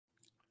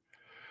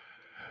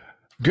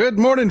Good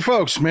morning,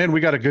 folks. Man, we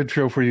got a good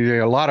show for you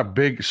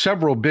today.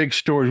 Several big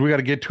stories. We got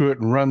to get to it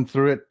and run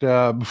through it.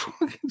 Before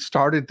we get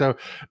started, though,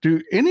 do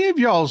any of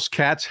y'all's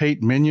cats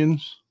hate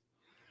Minions?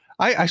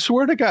 I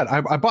swear to God,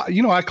 I bought,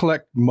 I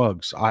collect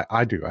mugs.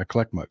 I do. I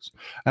collect mugs.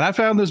 And I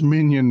found this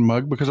Minion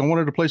mug because I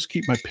wanted a place to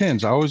keep my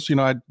pens. I always,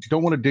 I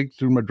don't want to dig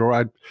through my drawer.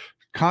 I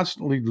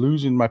constantly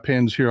losing my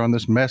pens here on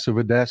this mess of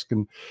a desk.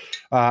 And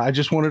I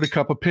just wanted a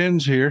cup of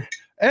pens here.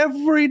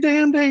 Every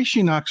damn day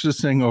she knocks this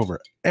thing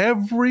over.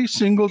 Every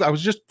single,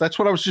 that's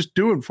what I was just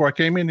doing before I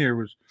came in here,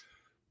 was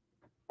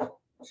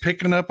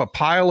picking up a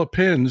pile of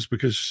pens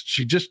because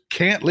she just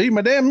can't leave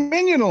my damn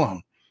Minion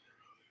alone.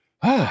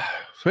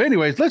 So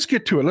anyways, let's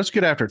get to it. Let's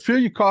get after it. Fill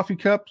your coffee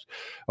cups.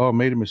 Oh, I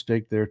made a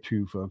mistake there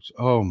too, folks.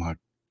 Oh my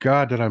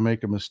God, did I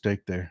make a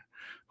mistake there?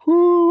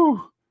 Whoo,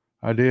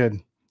 I did.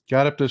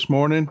 Got up this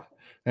morning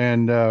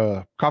and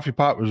coffee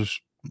pot was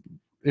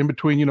in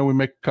between. We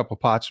make a couple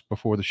pots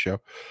before the show.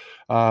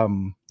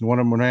 One of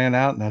them ran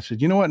out and I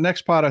said, you know what,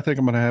 next pot, I think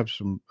I'm going to have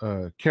some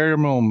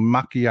caramel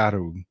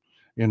macchiato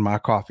in my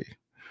coffee.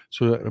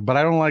 So, but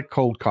I don't like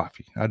cold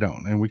coffee. I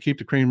don't. And we keep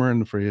the creamer in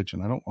the fridge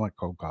and I don't like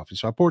cold coffee.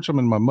 So I poured some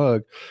in my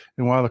mug,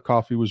 and while the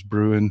coffee was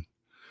brewing,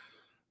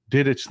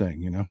 did its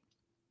thing, And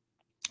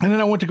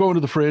then I went to go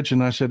into the fridge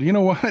and I said, you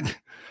know what?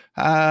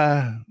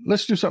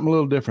 Let's do something a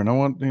little different.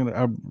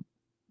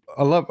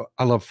 I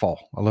love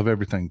fall. I love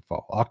everything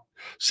fall.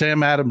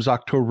 Sam Adams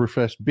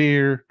Oktoberfest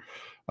beer,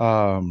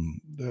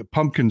 the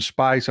pumpkin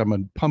spice. I'm a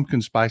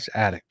pumpkin spice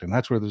addict, and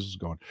that's where this is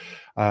going.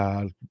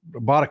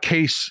 Bought a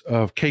case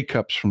of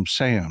K-Cups from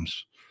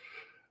Sam's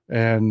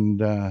and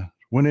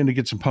went in to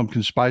get some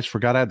pumpkin spice.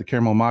 Forgot I had the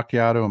caramel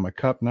macchiato in my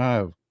cup. Now I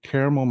have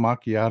caramel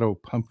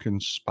macchiato pumpkin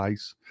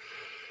spice.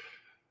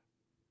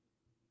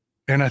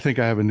 And I think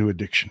I have a new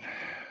addiction.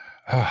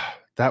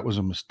 That was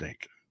a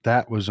mistake.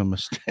 That was a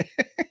mistake.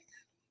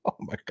 Oh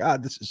my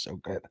God, this is so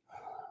good.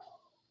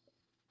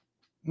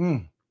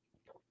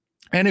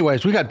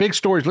 Anyways, we got big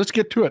stories. Let's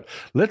get to it.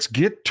 Let's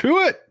get to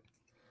it.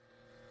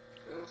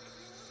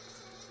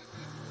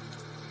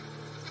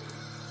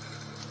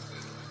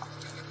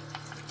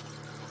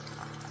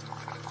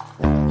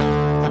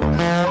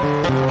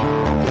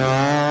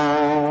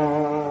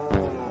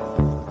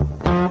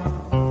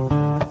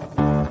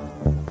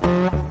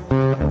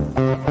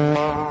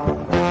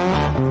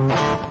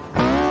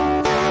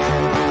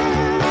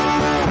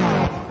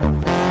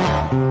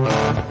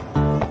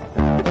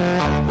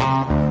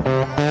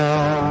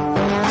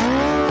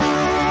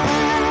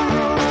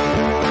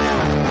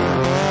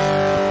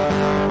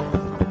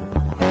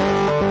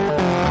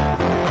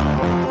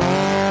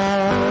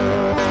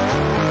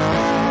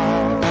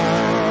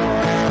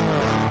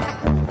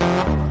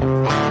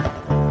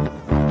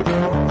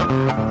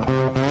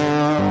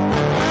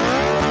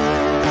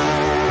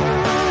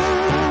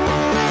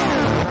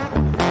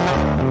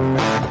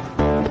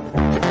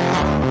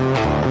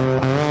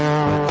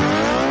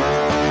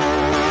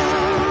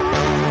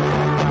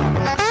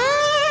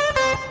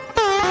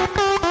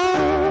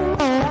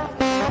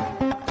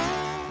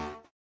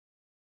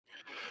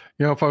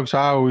 Folks,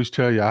 I always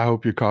tell you, I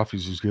hope your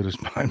coffee's as good as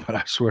mine, but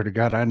I swear to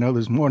God, I know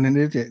this morning,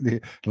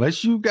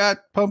 unless you got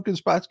pumpkin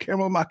spice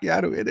caramel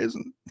macchiato, it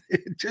isn't.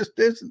 It just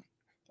isn't.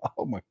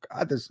 Oh my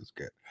God, this is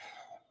good.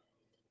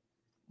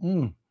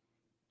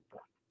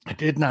 I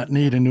did not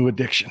need a new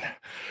addiction.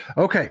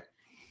 Okay.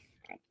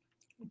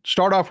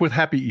 Start off with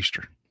Happy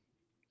Easter.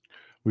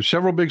 With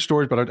several big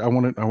stories, but I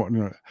want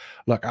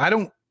look,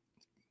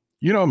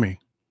 you know me,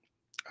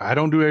 I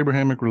don't do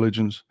Abrahamic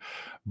religions,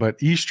 but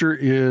Easter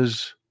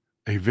is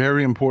a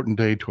very important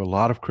day to a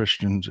lot of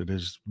Christians. It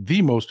is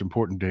the most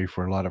important day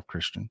for a lot of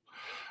Christians.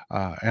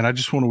 And I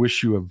just want to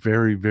wish you a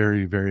very,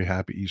 very, very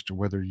happy Easter,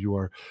 whether you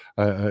are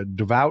a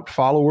devout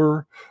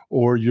follower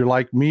or you're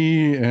like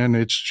me and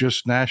it's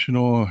just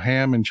National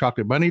Ham and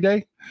Chocolate Bunny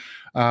Day.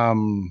 I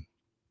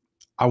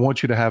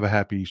want you to have a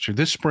happy Easter.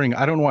 This spring,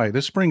 I don't know why,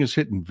 this spring is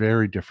hitting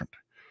very different.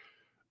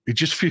 It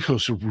just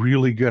feels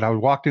really good. I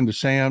walked into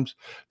Sam's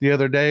the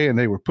other day and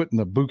they were putting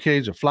the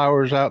bouquets of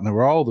flowers out and there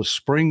were all the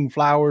spring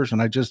flowers.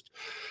 And I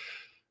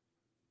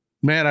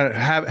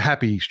have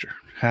happy Easter.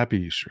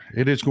 Happy Easter.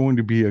 It is going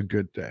to be a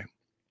good day.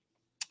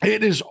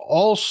 It is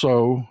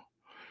also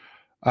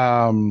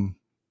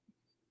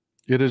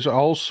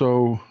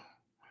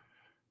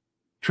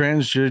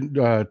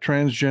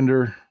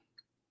transgender,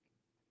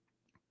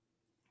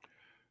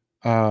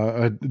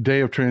 a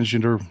day of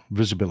transgender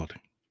visibility.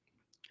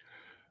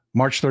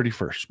 March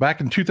 31st.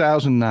 Back in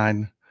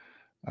 2009,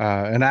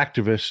 an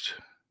activist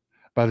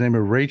by the name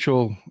of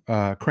Rachel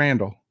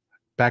Crandall,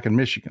 back in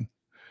Michigan,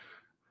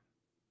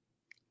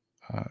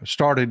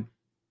 started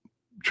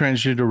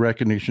Transgender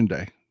Recognition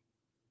Day.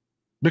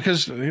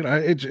 Because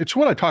it's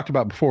what I talked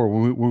about before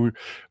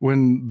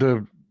when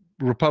the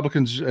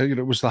Republicans,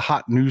 it was the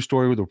hot news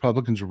story where the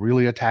Republicans were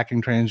really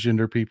attacking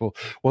transgender people.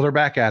 Well, they're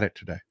back at it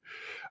today.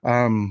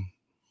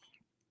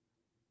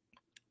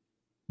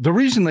 The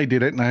reason they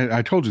did it, and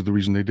I told you the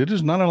reason they did it,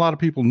 is not a lot of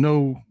people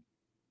know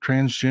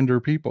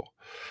transgender people.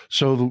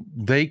 so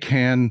they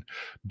can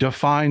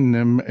define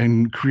them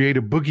and create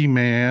a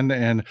boogeyman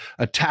and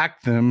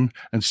attack them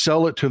and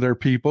sell it to their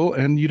people.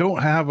 And you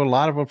don't have a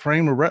lot of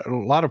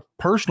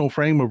personal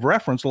frame of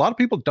reference. A lot of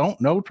people don't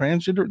know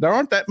transgender. There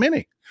aren't that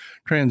many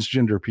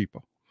transgender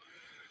people.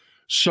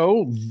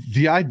 So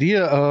the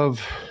idea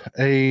of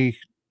a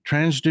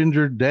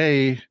transgender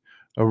day,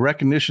 a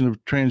recognition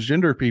of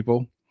transgender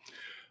people,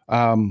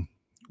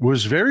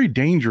 was very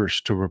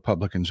dangerous to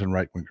Republicans and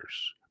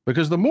right-wingers.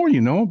 Because the more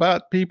you know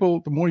about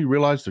people, the more you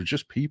realize they're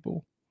just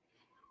people.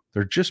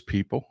 They're just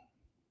people.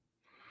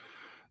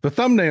 The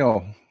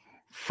thumbnail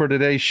for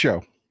today's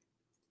show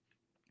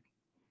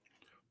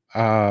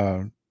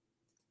has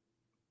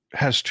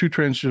two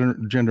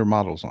transgender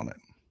models on it.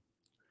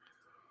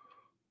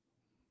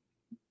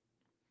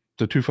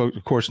 The two folks,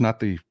 of course, not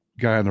the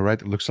guy on the right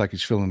that looks like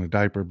he's filling a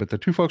diaper, but the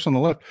two folks on the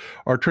left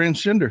are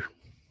transgender.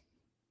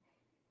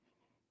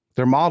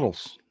 They're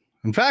models.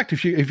 In fact,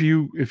 if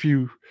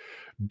you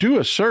do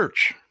a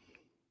search,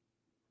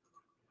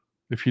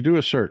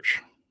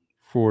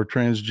 for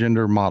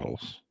transgender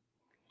models,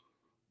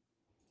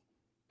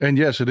 and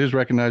yes, it is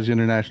recognized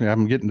internationally.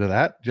 I'm getting to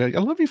that. I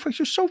love you folks.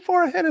 You're so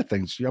far ahead of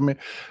things. I mean,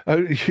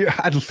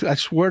 I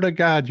swear to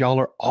God, y'all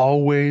are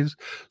always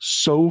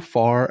so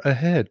far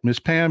ahead. Miss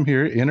Pam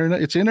here,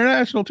 it's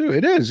international too.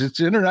 It is.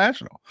 It's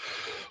international.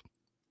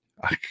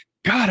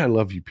 God, I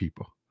love you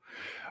people.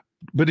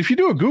 But if you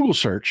do a Google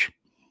search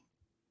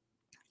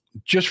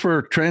just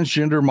for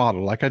transgender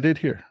model, like I did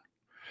here,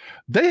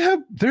 there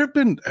have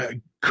been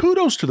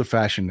kudos to the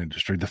fashion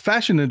industry. The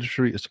fashion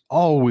industry is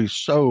always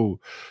so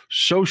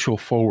social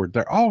forward.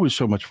 They're always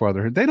so much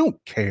farther. They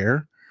don't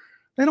care.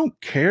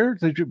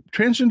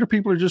 Transgender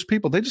people are just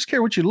people. They just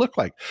care what you look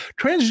like.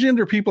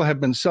 Transgender people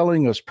have been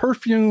selling us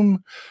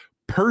perfume,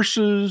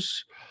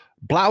 purses,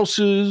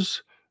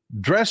 blouses,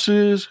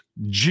 dresses,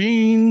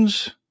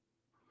 jeans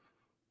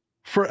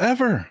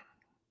forever.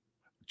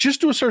 Just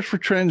do a search for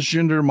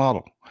transgender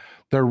model.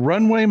 They're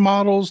runway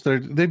models.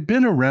 They've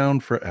been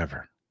around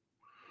forever.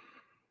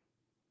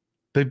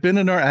 They've been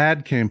in our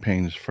ad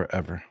campaigns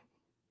forever.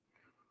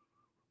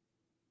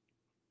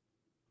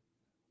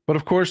 But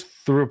of course,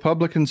 the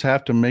Republicans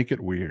have to make it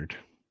weird.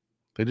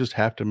 They just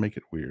have to make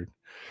it weird.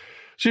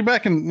 See,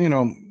 back in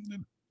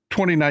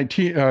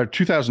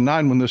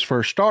 2009, when this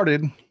first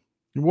started,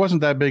 it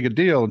wasn't that big a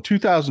deal. In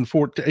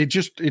 2014, it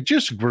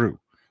just grew,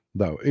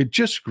 though. It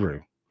just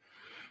grew.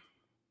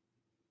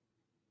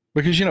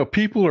 Because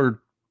people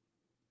are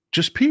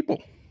just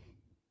people.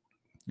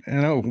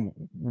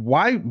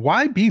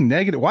 Why be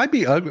negative? Why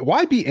be ugly?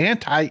 Why be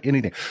anti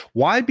anything?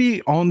 Why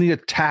be on the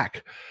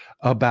attack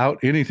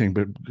about anything?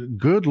 But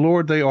good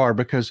Lord, they are.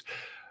 Because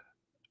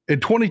in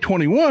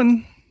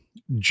 2021,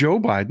 Joe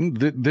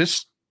Biden,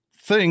 this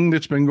thing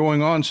that's been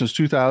going on since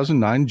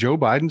 2009, Joe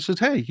Biden says,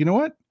 hey, you know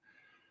what?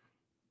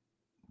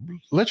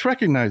 Let's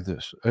recognize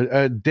this,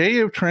 a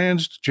day of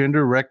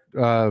transgender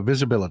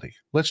visibility.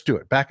 Let's do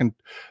it. Back in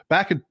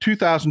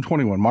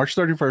 2021, March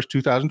 31st,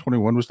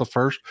 2021 was the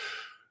first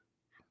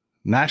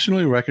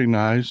nationally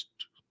recognized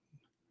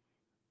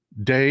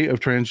day of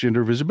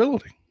transgender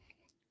visibility.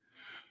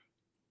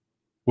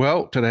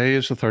 Well, today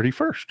is the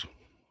 31st.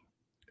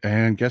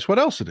 And guess what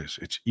else it is?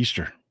 It's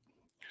Easter.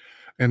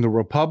 And the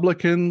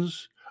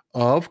Republicans,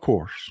 of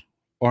course,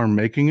 are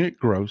making it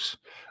gross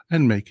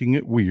and making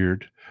it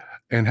weird,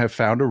 and have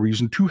found a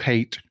reason to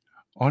hate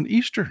on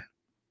Easter.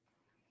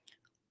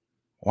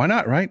 Why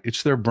not, right?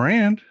 It's their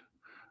brand.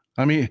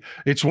 I mean,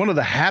 it's one of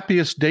the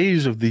happiest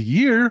days of the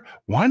year.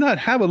 Why not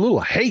have a little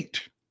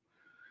hate?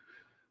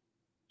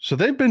 So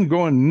they've been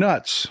going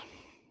nuts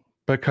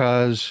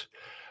because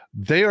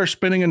they are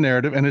spinning a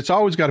narrative, and it's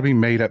always got to be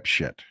made up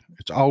shit.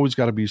 It's always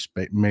got to be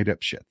made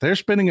up shit. They're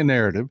spinning a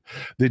narrative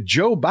that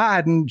Joe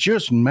Biden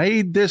just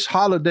made this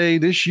holiday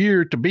this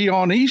year to be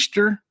on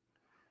Easter.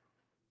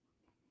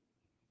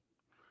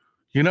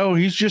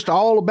 He's just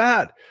all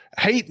about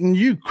hating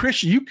you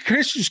Christians. You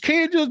Christians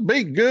can't just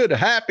be good,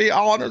 happy,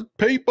 honest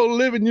people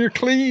living your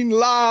clean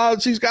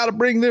lives. He's got to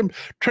bring them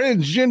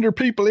transgender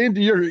people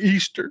into your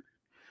Easter.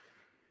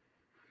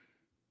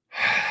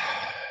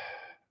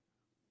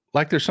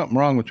 Like there's something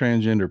wrong with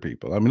transgender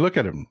people. I mean, look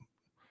at them.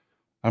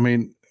 I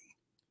mean,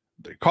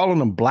 they're calling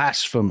them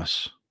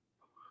blasphemous.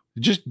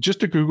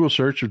 Just a Google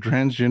search of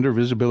Transgender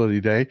Visibility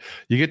Day.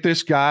 You get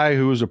this guy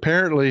who is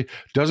apparently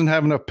doesn't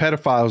have enough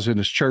pedophiles in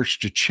his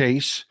church to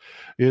chase,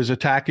 is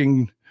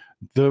attacking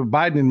the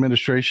Biden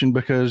administration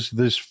because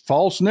this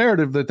false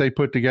narrative that they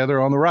put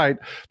together on the right,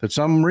 that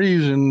some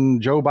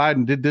reason Joe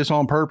Biden did this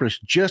on purpose,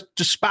 just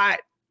to spite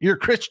your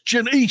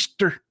Christian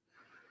Easter.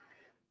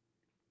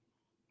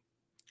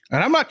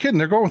 And I'm not kidding.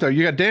 They're going with that.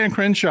 You got Dan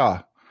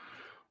Crenshaw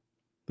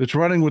that's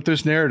running with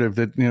this narrative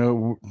that,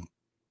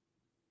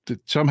 that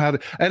somehow,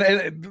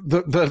 and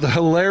the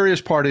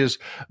hilarious part is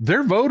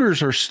their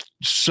voters are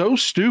so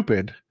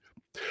stupid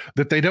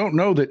that they don't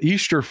know that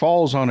Easter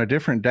falls on a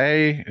different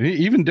day,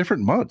 even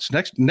different months.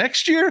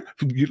 Next year,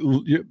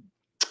 you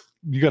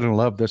got to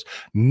love this.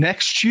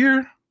 Next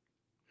year,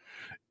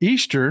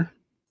 Easter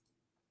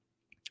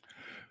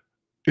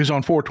is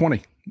on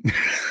 4/20.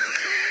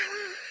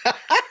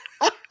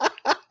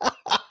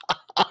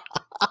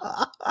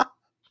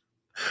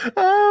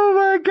 Oh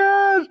my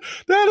God.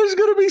 That is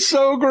going to be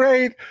so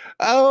great.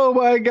 Oh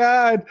my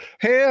God.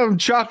 Ham,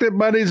 chocolate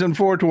bunnies, and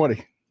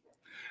 420.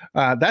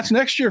 That's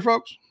next year,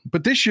 folks.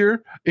 But this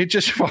year, it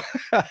just,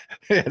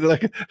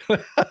 like,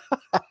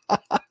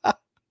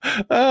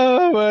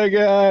 oh my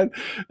God.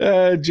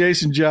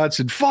 Jason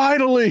Johnson,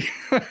 finally.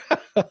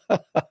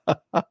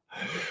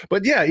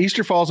 But yeah,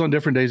 Easter falls on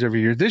different days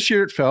every year. This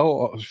year it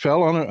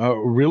fell on a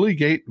really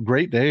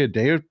great day, a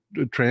day of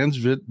trans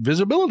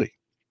visibility.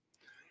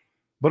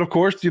 But of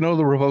course, the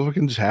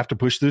Republicans have to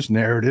push this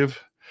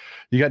narrative.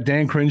 You got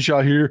Dan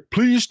Crenshaw here.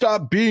 Please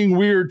stop being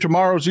weird.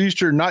 Tomorrow's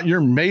Easter, not your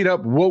made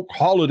up woke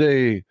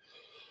holiday.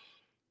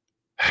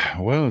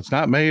 Well, it's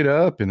not made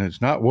up, and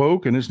it's not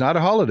woke, and it's not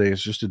a holiday.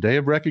 It's just a day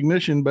of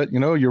recognition. But,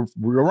 you're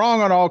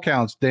wrong on all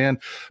counts, Dan.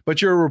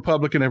 But you're a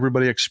Republican.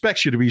 Everybody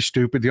expects you to be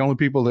stupid. The only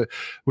people that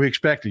we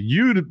expect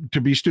you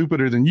to be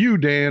stupider than you,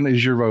 Dan,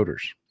 is your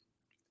voters.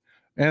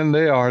 And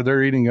they are.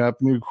 They're eating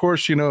up. And of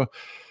course,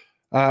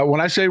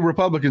 when I say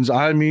Republicans,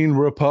 I mean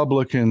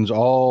Republicans,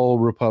 all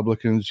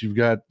Republicans. You've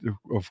got,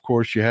 of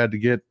course, you had to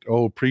get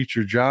old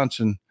Preacher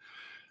Johnson,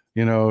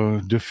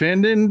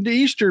 defending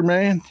Easter,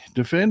 man,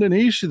 defending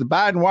Easter. The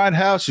Biden White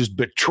House has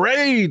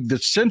betrayed the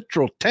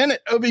central tenet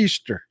of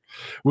Easter,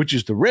 which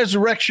is the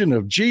resurrection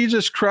of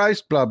Jesus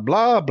Christ, blah,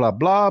 blah, blah,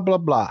 blah, blah,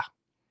 blah.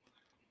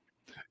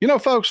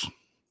 Folks,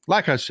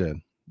 like I said,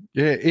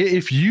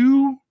 if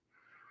you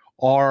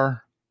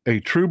are a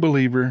true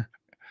believer,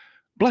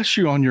 bless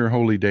you on your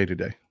holy day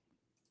today.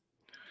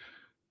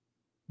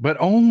 But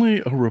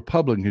only a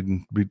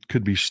Republican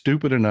could be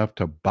stupid enough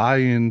to buy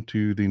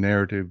into the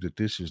narrative that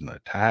this is an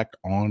attack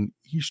on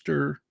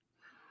Easter.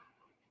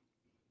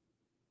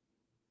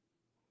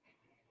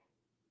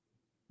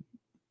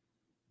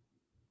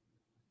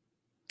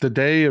 The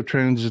day of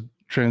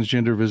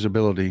transgender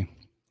visibility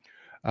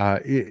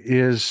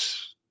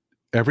is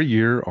every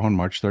year on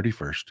March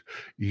 31st.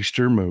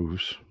 Easter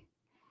moves.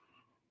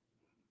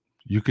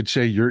 You could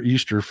say your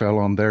Easter fell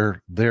on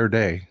their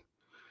day.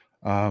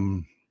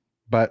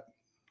 But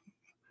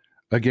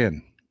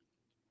again,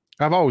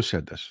 I've always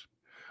said this.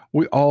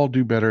 We all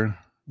do better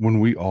when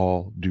we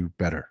all do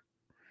better.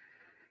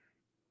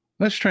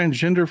 That's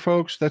transgender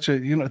folks. That's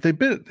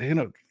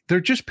they're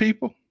just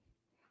people.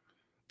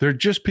 They're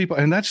just people.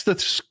 And that's the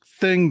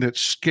thing that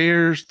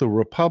scares the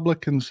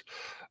Republicans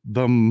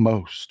the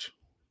most,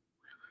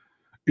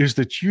 is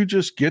that you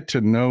just get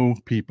to know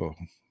people,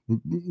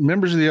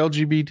 members of the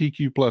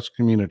LGBTQ plus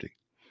community,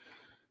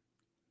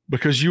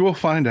 because you will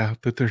find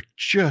out that they're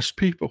just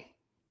people.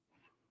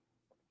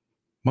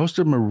 Most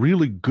of them are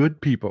really good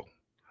people.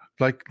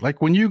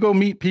 Like when you go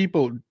meet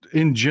people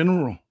in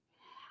general,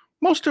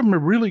 most of them are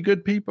really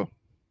good people.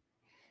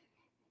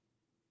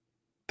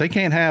 They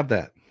can't have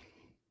that,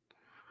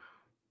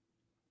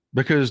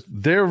 because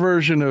their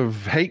version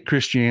of hate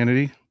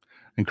Christianity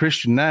and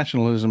Christian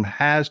nationalism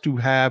has to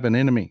have an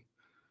enemy.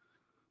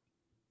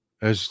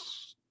 As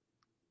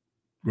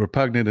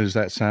repugnant as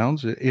that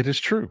sounds, it is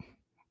true.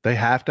 They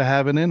have to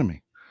have an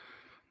enemy.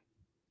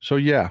 So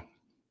yeah,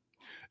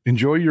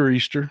 enjoy your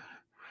Easter.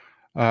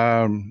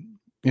 And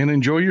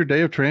enjoy your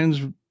day of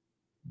trans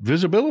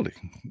visibility.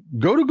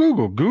 Go to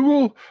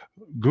Google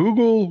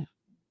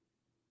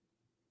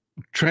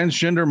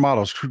transgender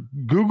models,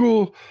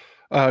 Google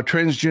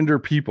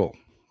transgender people,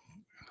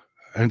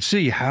 and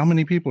see how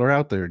many people are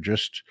out there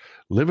just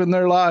living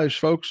their lives,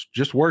 folks,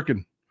 just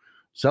working,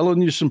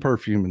 selling you some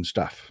perfume and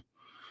stuff.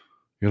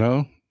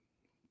 You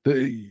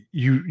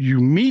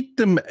meet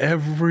them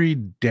every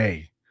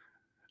day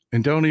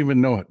and don't even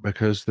know it,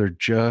 because they're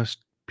just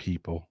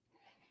people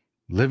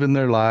living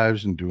their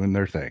lives and doing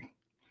their thing.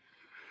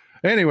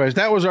 Anyways,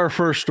 that was our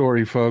first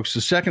story, folks. The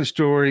second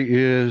story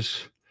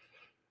is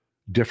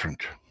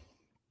different.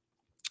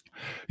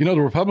 The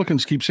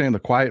Republicans keep saying the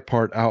quiet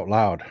part out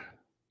loud.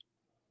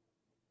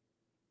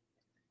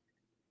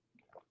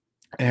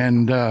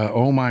 And,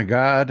 oh my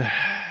God,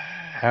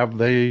 have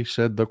they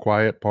said the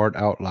quiet part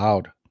out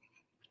loud?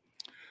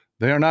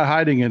 They are not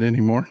hiding it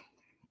anymore.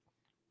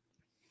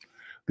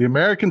 The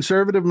American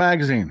Conservative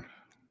magazine,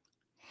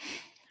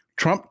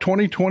 Trump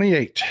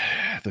 2028.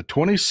 The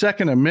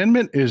 22nd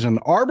Amendment is an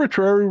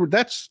arbitrary.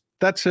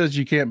 That says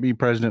you can't be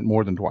president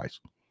more than twice.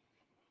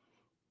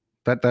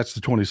 That's the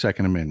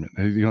 22nd Amendment.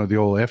 The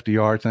old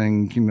FDR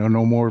thing.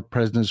 No more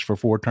presidents for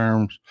 4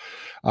 terms.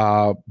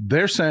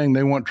 They're saying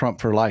they want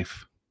Trump for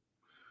life.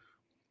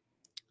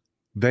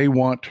 They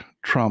want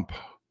Trump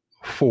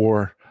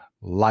for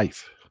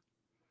life.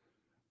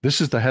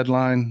 This is the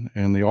headline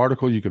in the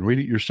article. You can read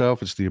it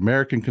yourself. It's the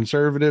American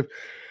Conservative.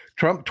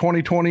 Trump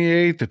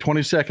 2028, the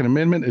 22nd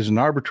Amendment is an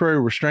arbitrary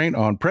restraint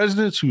on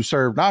presidents who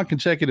serve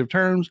non-consecutive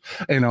terms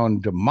and on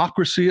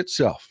democracy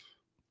itself.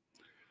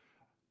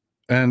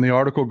 And the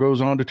article goes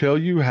on to tell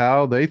you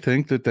how they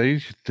think that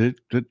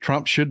that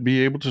Trump should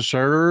be able to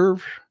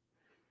serve.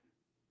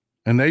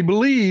 And they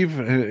believe,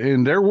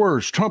 in their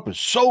words, Trump is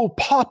so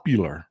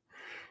popular.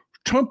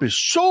 Trump is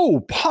so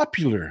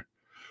popular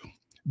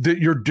that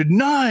you're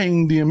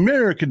denying the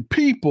American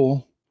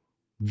people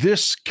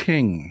this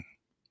king.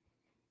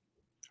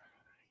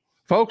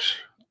 Folks,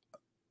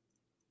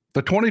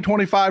 the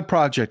 2025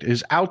 project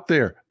is out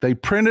there. They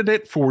printed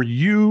it for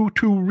you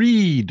to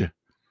read.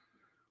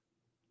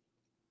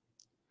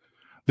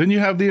 Then you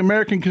have the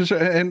American,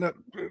 and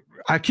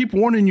I keep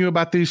warning you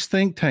about these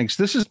think tanks.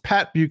 This is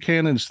Pat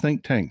Buchanan's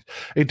think tank.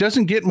 It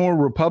doesn't get more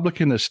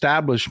Republican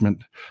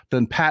establishment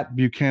than Pat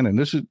Buchanan.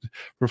 This is,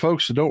 for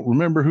folks who don't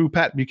remember who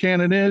Pat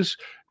Buchanan is,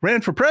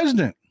 ran for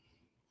president.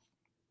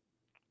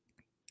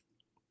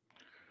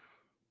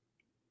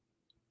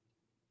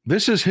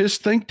 This is his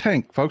think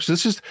tank, folks.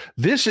 This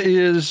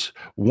is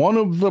one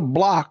of the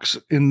blocks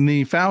in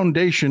the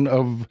foundation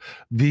of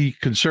the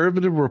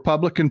conservative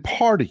Republican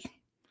Party,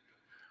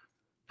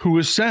 who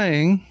is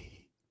saying,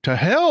 to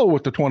hell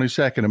with the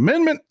 22nd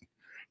Amendment,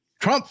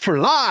 Trump for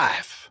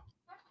life.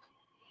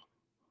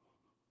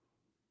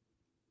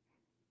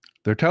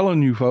 They're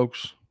telling you,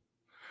 folks,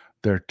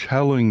 they're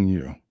telling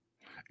you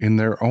in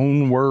their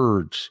own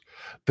words.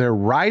 They're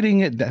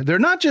writing it down. They're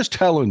not just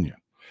telling you.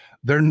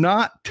 They're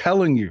not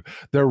telling you.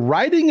 They're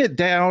writing it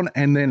down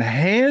and then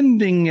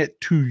handing it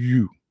to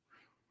you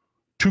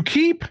to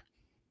keep.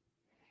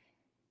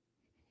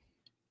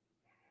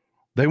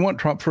 They want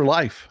Trump for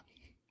life.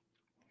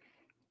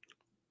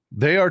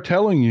 They are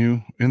telling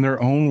you in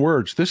their own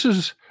words. This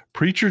is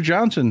Preacher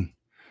Johnson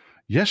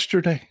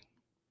yesterday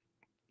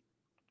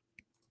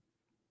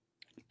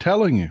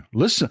telling you.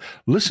 Listen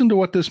to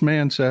what this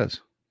man says.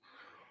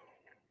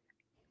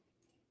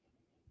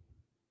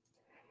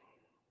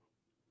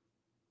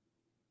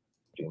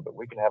 But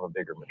we can have a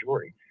bigger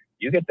majority.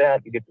 You get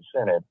that, you get the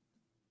Senate.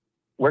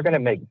 We're going to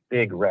make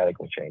big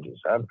radical changes.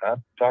 I've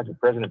talked to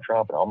President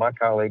Trump and all my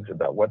colleagues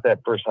about what that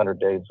first 100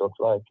 days looks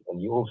like,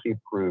 and you will see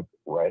proof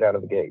right out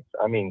of the gates.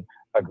 I mean,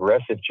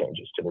 aggressive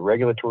changes to the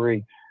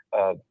regulatory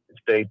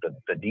state,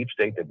 the deep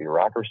state, the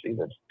bureaucracy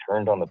that's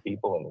turned on the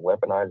people and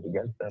weaponized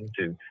against them,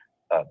 to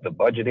the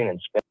budgeting and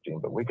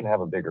spending. But we can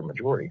have a bigger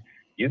majority.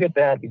 You get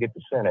that, you get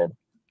the Senate.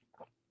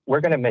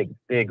 We're going to make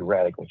big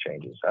radical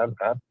changes.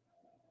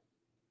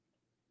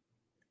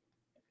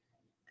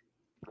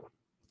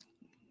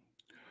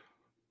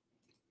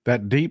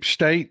 That deep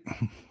state,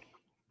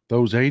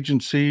 those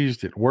agencies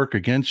that work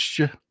against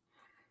you,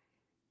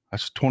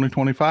 that's a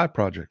 2025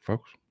 project,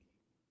 folks.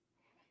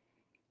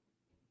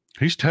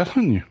 He's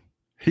telling you.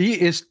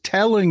 He is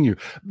telling you.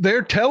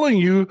 They're telling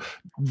you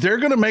they're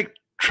going to make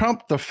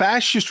Trump the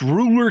fascist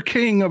ruler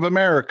king of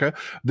America.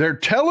 They're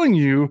telling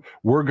you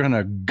we're going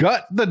to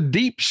gut the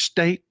deep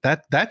state.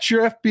 That's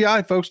your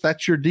FBI, folks.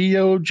 That's your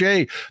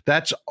DOJ.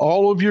 That's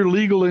all of your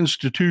legal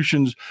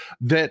institutions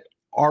that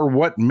are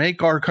what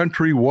make our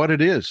country what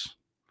it is.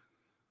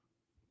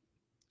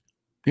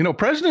 You know,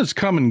 presidents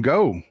come and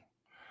go.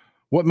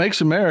 What makes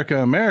America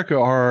America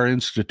are our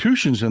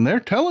institutions, and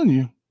they're telling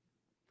you,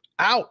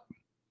 out.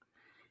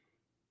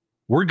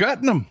 We're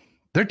gutting them.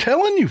 They're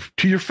telling you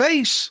to your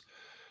face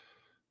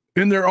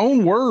in their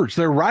own words.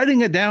 They're writing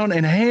it down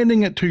and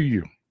handing it to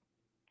you.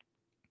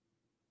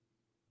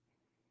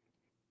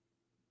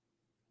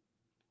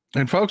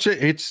 And folks,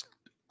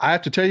 I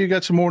have to tell you,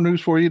 got some more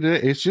news for you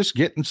today. It's just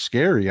getting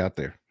scary out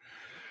there.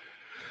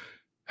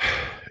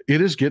 It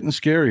is getting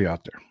scary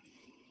out there.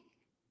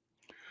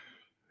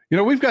 You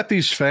know, we've got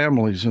these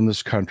families in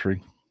this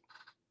country.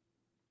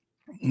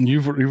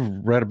 You've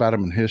read about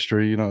them in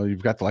history. You know,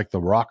 you've got like the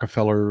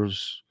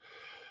Rockefellers,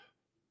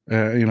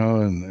 you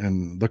know,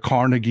 and the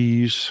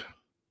Carnegies.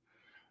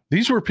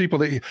 These were people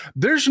that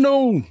there's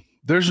no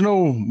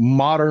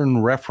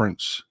modern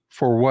reference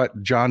for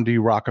what John D.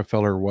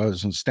 Rockefeller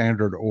was and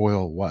Standard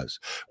Oil was.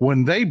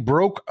 When they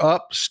broke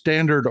up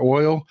Standard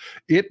Oil,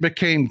 it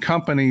became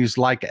companies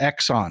like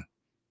Exxon.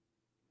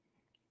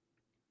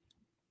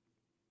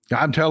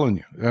 I'm telling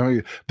you, I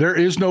mean, there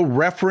is no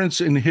reference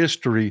in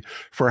history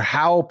for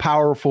how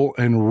powerful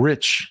and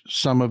rich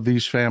some of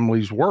these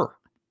families were.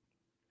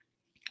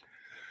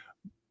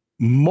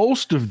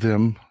 Most of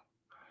them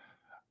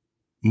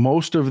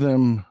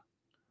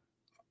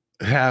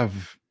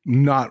have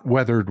not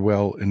weathered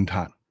well in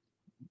time.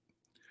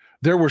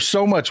 There was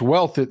so much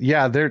wealth that,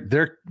 yeah, their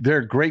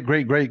great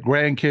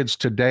grandkids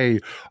today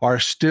are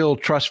still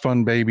trust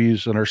fund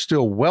babies and are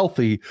still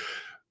wealthy.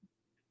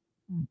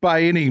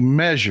 By any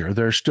measure,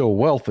 they're still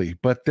wealthy,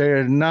 but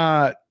they're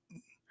not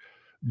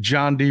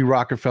John D.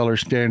 Rockefeller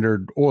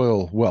Standard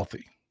Oil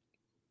wealthy.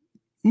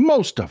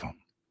 Most of them.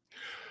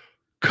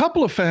 A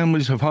couple of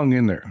families have hung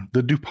in there.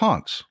 The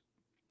DuPonts.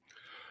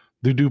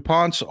 The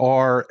DuPonts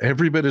are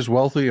every bit as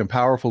wealthy and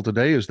powerful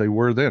today as they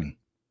were then.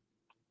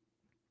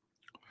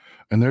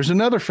 And there's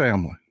another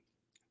family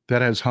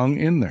that has hung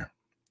in there.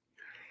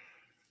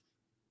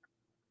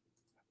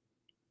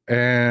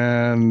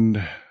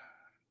 And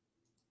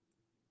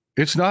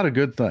it's not a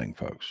good thing,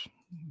 folks.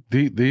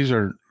 These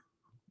are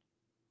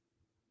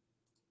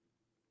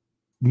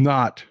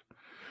not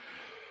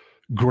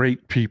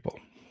great people.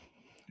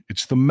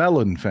 It's the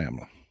Mellon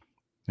family.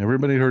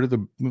 Everybody heard of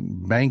the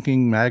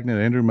banking magnate,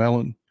 Andrew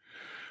Mellon?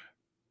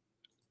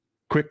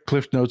 Quick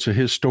cliff notes of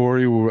his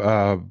story.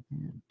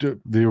 The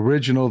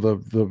original,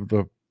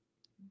 the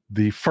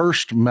the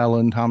first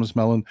Mellon, Thomas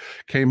Mellon,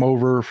 came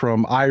over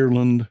from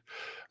Ireland,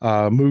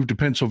 moved to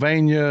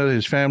Pennsylvania.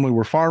 His family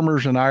were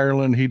farmers in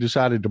Ireland. He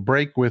decided to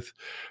break with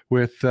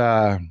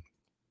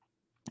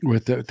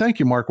thank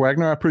you, Mark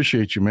Wagner. I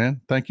appreciate you,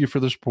 man. Thank you for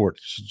the support.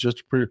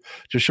 Just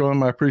showing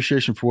my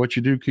appreciation for what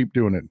you do. Keep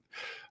doing it.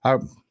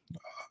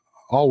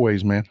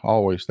 Always, man.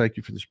 Always. Thank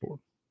you for the support.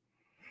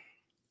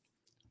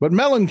 But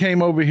Mellon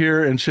came over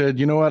here and said,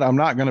 you know what? I'm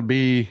not going to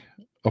be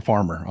a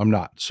farmer. I'm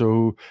not.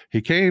 So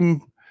he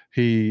came,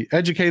 he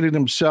educated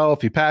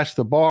himself. He passed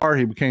the bar.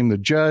 He became the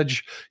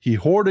judge. He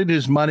hoarded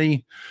his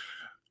money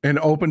and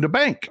opened a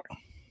bank.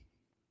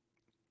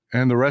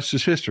 And the rest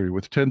is history.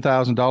 With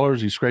 $10,000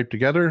 he scraped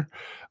together.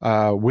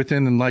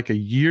 Within like a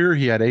year,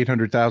 he had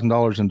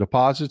 $800,000 in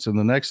deposits. And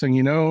the next thing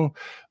you know,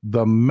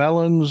 the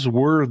Mellons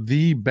were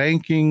the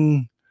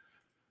banking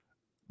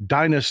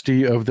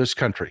dynasty of this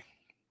country.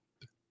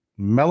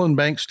 Mellon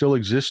Bank still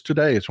exists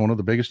today. It's one of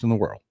the biggest in the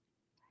world.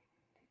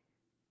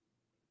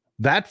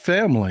 That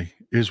family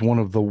is one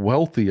of the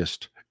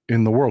wealthiest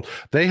in the world.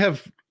 They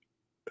have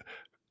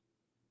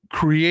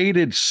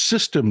created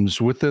systems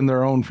within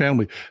their own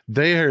family.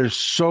 There's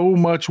so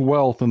much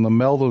wealth in the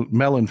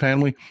Mellon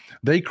family.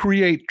 They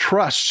create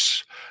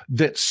trusts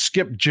that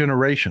skip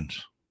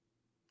generations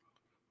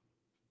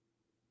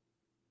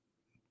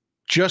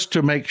just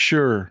to make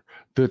sure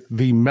that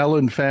the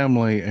Mellon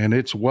family and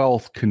its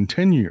wealth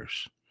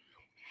continues.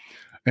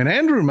 And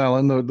Andrew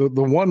Mellon, the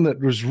one that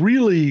was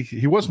really,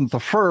 he wasn't the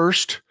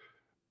first,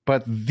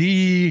 but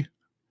the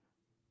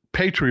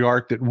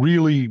patriarch that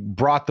really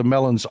brought the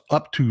Mellons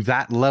up to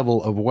that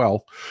level of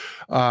wealth.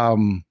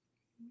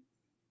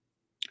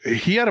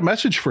 He had a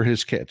message for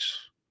his kids.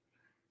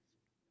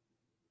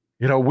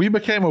 You know, we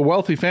became a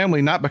wealthy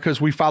family not because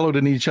we followed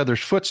in each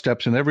other's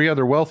footsteps, and every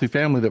other wealthy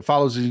family that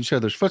follows in each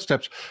other's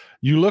footsteps,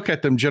 you look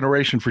at them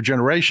generation for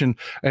generation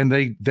and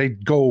they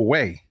go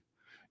away.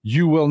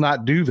 You will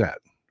not do that.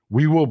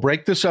 We will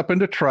break this up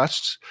into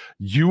trusts.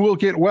 You will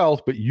get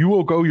wealth, but you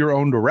will go your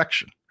own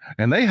direction.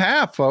 And they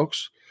have,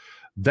 folks.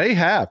 They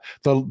have.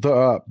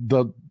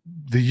 The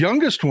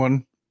youngest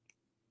one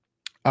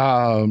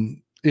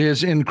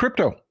is in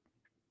crypto.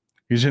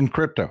 He's in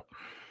crypto.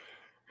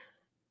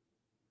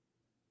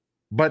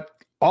 But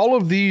all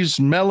of these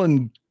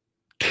Mellon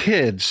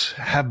kids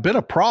have been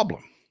a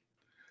problem.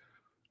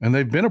 And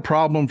they've been a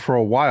problem for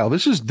a while.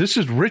 This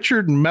is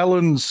Richard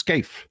Mellon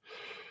Scaife.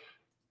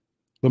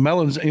 The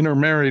Mellons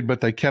intermarried, but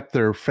they kept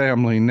their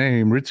family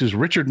name. This is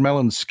Richard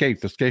Mellon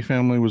Scaife. The Scaife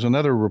family was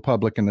another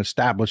Republican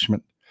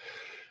establishment.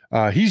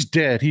 He's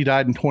dead. He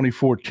died in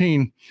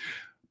 2014.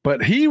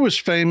 But he was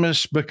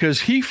famous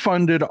because he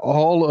funded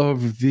all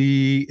of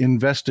the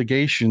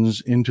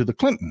investigations into the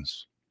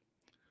Clintons.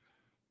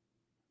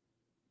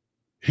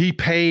 He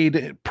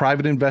paid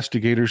private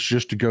investigators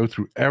just to go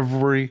through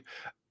every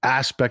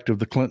aspect of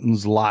the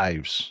Clintons'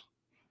 lives.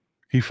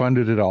 He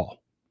funded it all.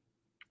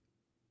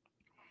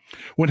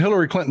 When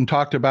Hillary Clinton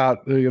talked about,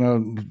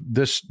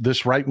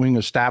 this right-wing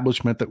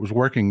establishment that was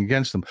working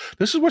against them,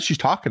 this is what she's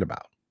talking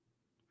about.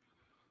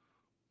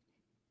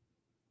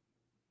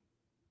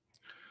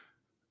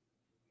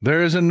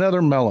 There is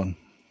another Mellon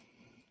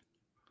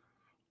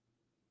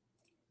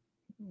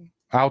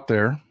out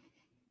there.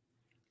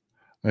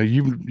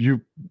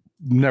 You've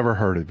never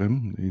heard of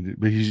him.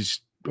 He's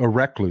a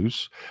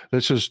recluse.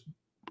 This is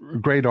a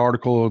great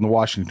article in the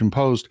Washington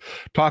Post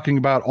talking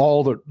about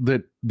all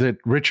that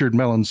Richard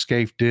Mellon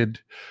Scaife did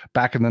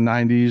back in the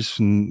 90s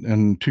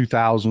and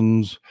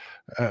 2000s,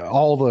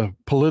 all the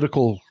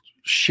political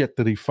shit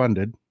that he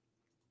funded.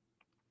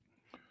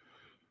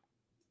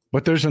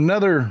 But there's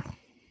another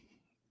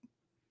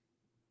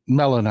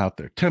Mellon out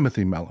there,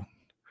 Timothy Mellon.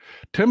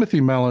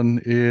 Timothy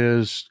Mellon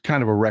is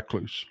kind of a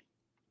recluse.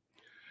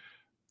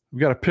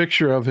 We've got a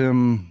picture of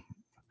him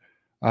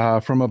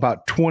from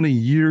about 20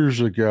 years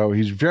ago.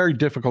 He's very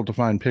difficult to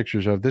find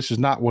pictures of. This is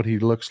not what he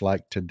looks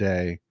like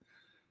today.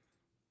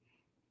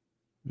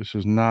 This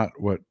is not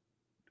what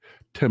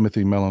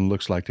Timothy Mellon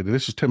looks like today.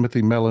 This is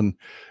Timothy Mellon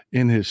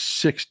in his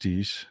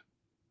 60s.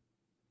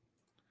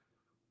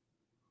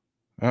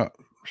 Oh,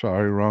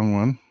 sorry, wrong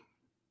one.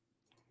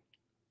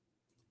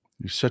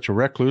 He's such a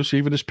recluse,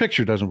 even his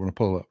picture doesn't want to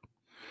pull up.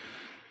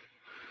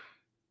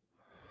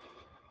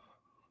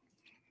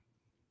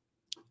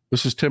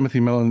 This is Timothy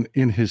Mellon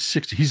in his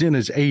 60s. He's in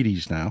his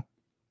 80s now.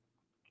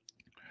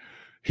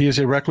 He is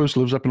a recluse,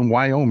 lives up in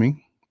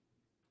Wyoming.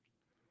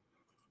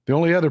 The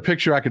only other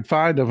picture I could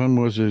find of him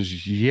was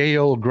his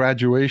Yale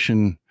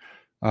graduation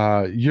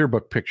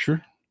yearbook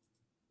picture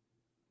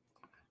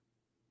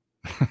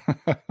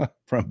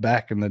from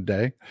back in the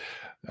day.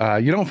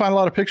 You don't find a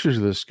lot of pictures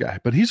of this guy,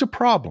 but he's a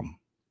problem.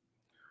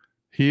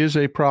 He is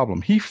a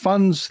problem. He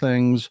funds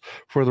things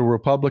for the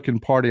Republican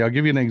Party. I'll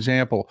give you an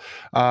example.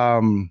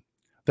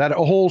 That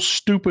whole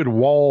stupid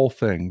wall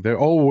thing.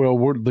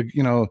 We're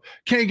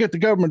can't get the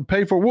government to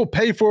pay for it. We'll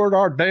pay for it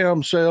our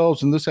damn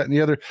selves and this, that, and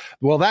the other.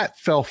 Well, that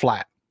fell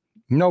flat.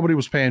 Nobody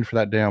was paying for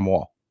that damn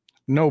wall.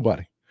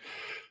 Nobody.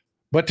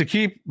 But to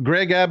keep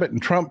Greg Abbott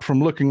and Trump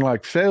from looking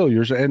like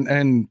failures,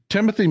 and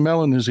Timothy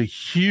Mellon is a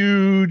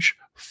huge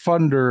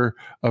funder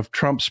of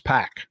Trump's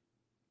PAC.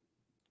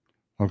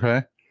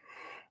 Okay.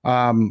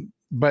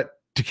 But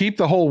to keep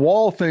the whole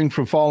wall thing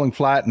from falling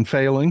flat and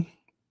failing,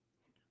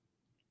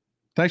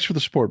 thanks for the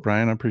support,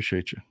 Brian. I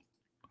appreciate you.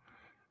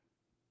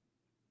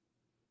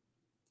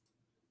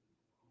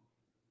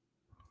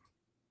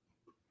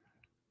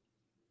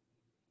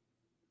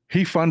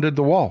 He funded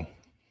the wall.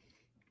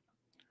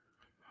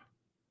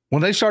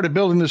 When they started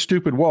building this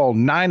stupid wall,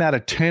 9 out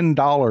of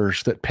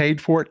 $10 that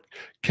paid for it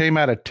came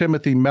out of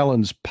Timothy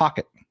Mellon's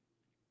pocket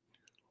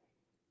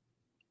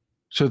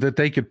so that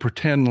they could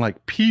pretend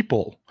like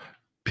people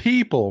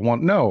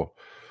want, no.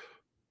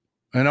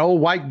 An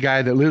old white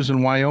guy that lives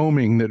in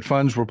Wyoming that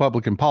funds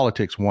Republican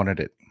politics wanted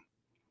it.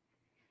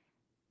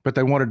 But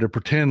they wanted to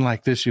pretend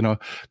like this, you know.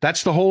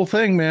 That's the whole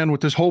thing, man,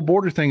 with this whole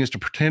border thing, is to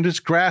pretend it's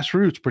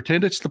grassroots,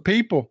 pretend it's the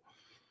people.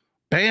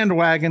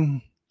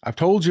 Bandwagon. I've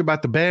told you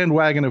about the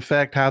bandwagon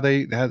effect, how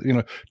they have, you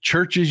know,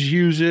 churches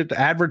use it,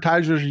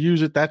 advertisers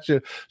use it. That's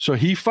it. So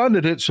he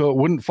funded it so it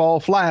wouldn't fall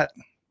flat.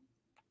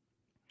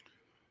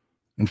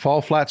 And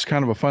fall flat's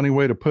kind of a funny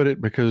way to put it,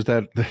 because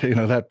that, you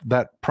know,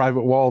 that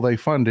private wall they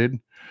funded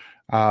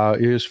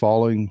is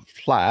falling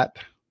flat.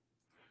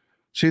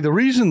 See, the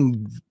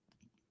reason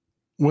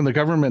when the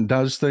government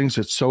does things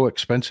it's so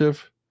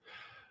expensive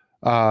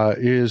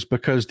is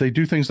because they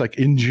do things like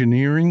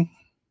engineering.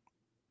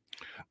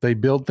 They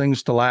build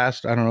things to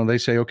last. I don't know. They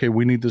say, okay,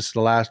 we need this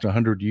to last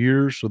 100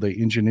 years. So they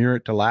engineer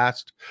it to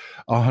last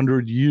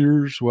 100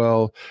 years.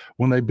 Well,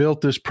 when they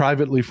built this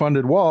privately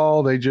funded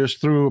wall, they just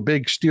threw a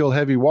big steel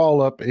heavy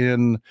wall up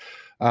in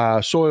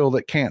soil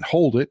that can't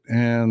hold it.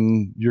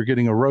 And you're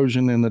getting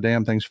erosion and the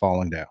damn thing's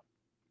falling down.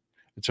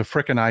 It's a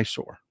frickin'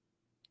 eyesore.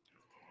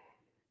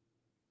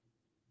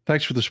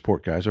 Thanks for the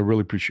support, guys. I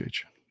really appreciate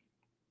you.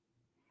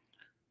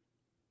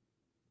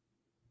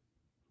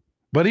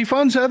 But he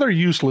funds other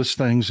useless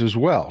things as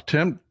well.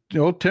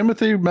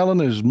 Timothy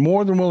Mellon is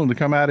more than willing to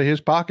come out of his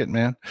pocket,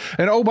 man.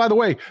 And oh, by the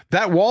way,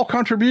 that wall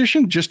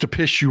contribution, just to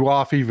piss you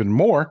off even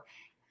more,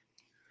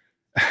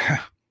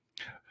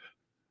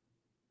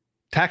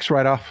 tax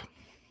write-off.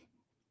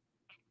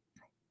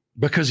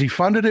 Because he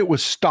funded it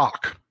with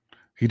stock.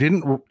 He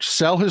didn't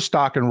sell his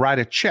stock and write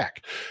a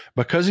check.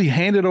 Because he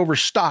handed over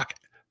stock,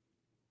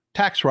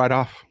 tax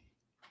write-off.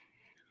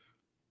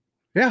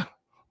 Yeah.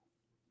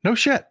 No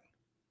shit.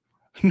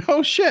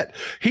 No shit.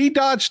 He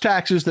dodged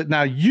taxes that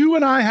now you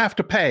and I have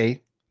to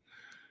pay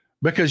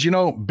because, you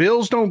know,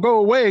 bills don't go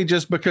away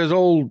just because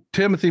old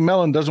Timothy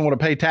Mellon doesn't want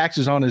to pay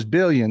taxes on his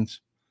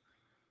billions.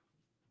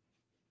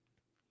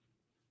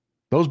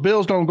 Those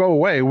bills don't go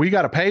away. We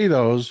got to pay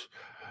those,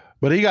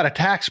 but he got a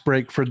tax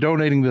break for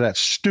donating to that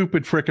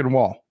stupid frickin'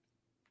 wall.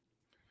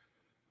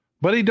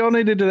 But he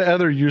donated to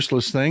other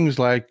useless things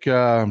like, you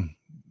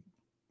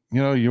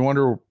know, you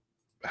wonder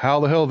how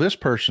the hell this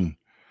person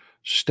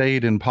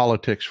stayed in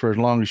politics for as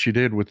long as she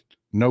did with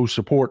no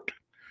support.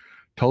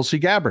 Tulsi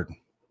Gabbard.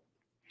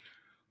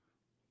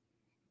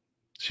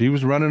 She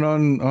was running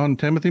on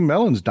Timothy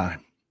Mellon's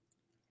dime.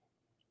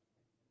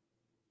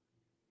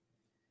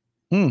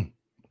 He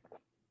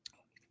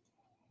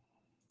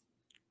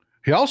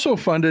also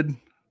funded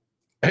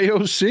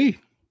AOC.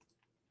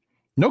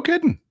 No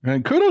kidding.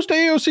 And kudos to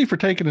AOC for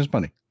taking his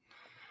money.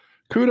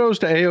 Kudos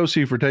to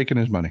AOC for taking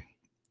his money.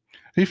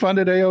 He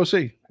funded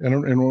AOC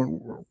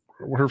and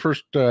her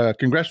first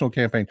congressional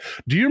campaign.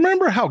 Do you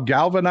remember how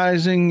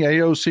galvanizing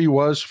AOC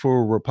was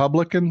for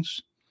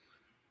Republicans?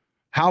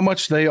 How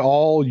much they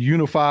all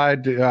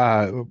unified.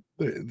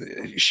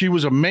 She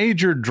was a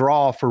major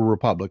draw for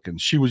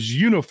Republicans. She was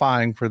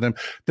unifying for them.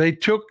 They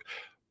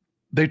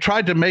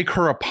tried to make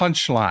her a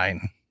punchline.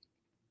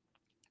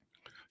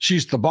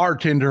 She's the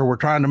bartender. We're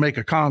trying to make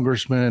a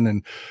congressman.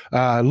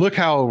 And look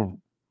how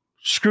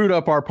screwed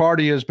up our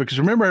party is, because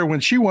remember when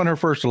she won her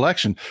first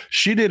election,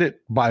 she did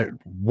it by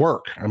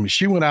work. I mean,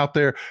 she went out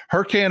there,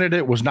 her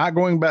candidate was not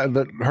going back.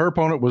 Her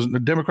opponent was the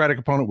Democratic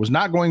opponent was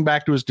not going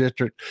back to his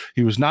district.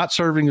 He was not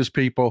serving his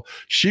people.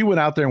 She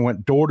went out there and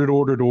went door to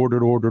door to door to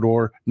door to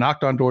door,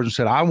 knocked on doors and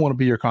said, I want to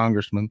be your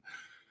congressman.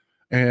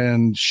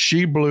 And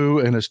she blew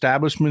an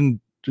establishment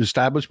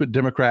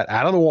Democrat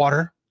out of the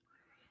water.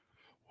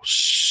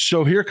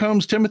 So here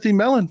comes Timothy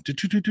Mellon.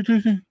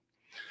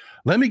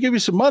 Let me give you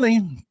some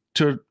money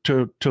to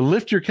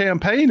lift your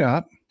campaign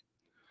up.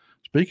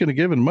 Speaking of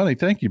giving money,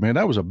 thank you, man.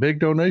 That was a big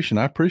donation.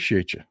 I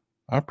appreciate you.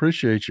 I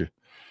appreciate you.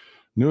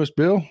 Newest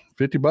bill,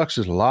 $50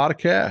 is a lot of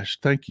cash.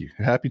 Thank you.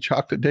 Happy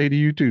chocolate day to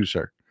you too,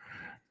 sir.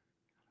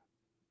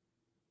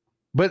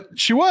 But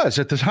she was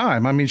at the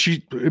time. I mean,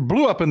 it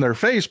blew up in their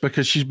face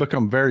because she's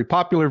become very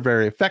popular,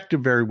 very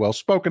effective, very well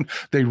spoken.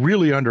 They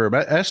really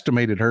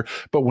underestimated her.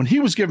 But when he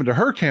was given to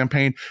her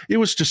campaign, it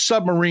was to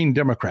submarine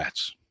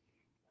Democrats.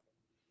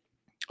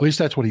 At least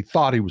that's what he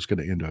thought he was going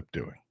to end up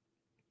doing.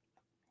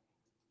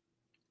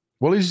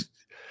 Well, he's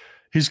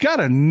got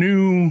a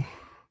new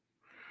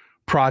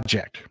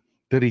project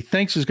that he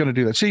thinks is going to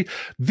do that. See,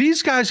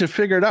 these guys have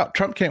figured out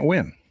Trump can't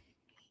win.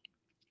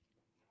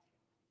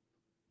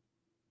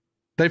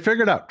 They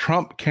figured out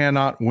Trump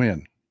cannot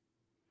win.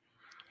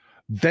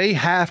 They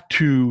have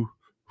to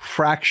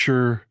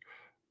fracture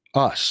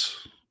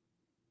us.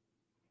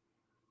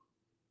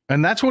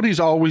 And that's what he's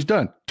always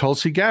done.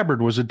 Tulsi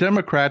Gabbard was a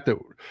Democrat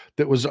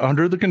that was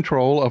under the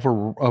control of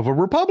a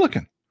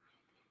Republican.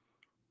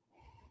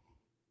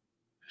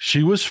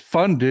 She was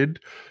funded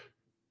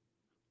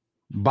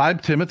by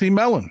Timothy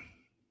Mellon.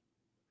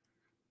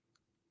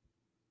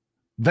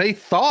 They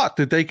thought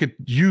that they could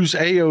use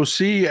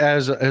AOC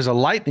as a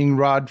lightning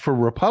rod for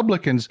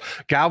Republicans,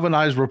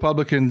 galvanize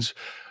Republicans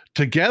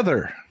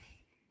together.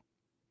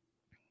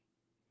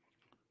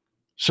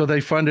 So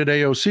they funded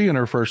AOC in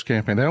her first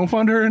campaign. They don't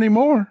fund her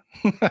anymore.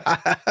 They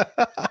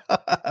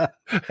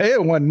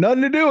don't want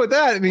nothing to do with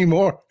that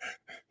anymore.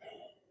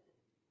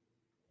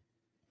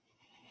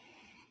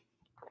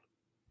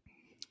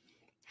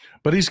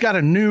 But he's got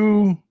a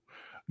new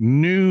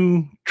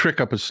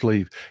trick up his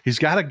sleeve. He's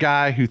got a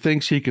guy who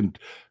thinks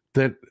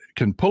that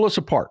can pull us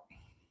apart.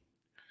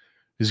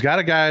 He's got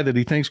a guy that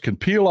he thinks can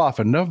peel off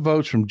enough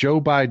votes from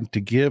Joe Biden to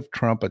give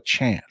Trump a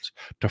chance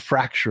to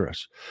fracture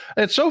us.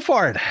 And so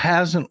far, it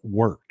hasn't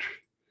worked.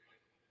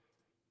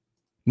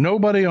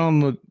 Nobody on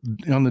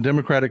the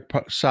Democratic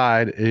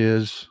side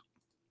is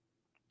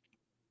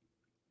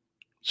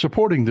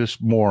supporting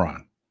this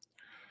moron.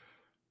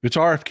 It's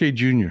RFK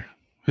Jr.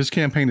 His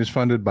campaign is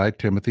funded by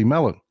Timothy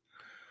Mellon.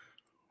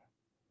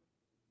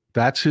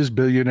 That's his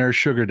billionaire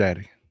sugar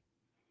daddy.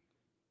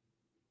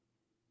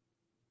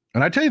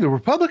 And I tell you, the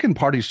Republican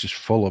Party is just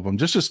full of them.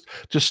 Just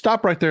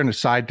stop right there in the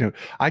side note.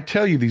 I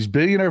tell you, these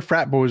billionaire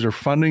frat boys are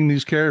funding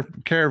these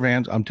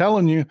caravans. I'm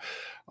telling you,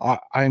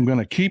 I'm going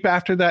to keep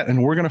after that,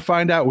 and we're going to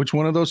find out which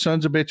one of those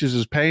sons of bitches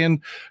is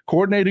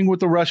coordinating with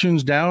the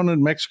Russians down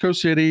in Mexico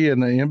City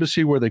and the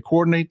embassy where they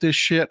coordinate this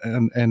shit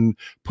and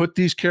put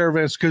these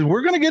caravans, because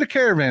we're going to get a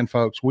caravan,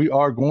 folks. We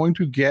are going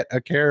to get a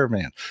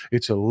caravan.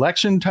 It's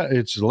election time.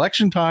 It's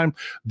election time.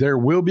 There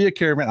will be a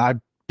caravan. I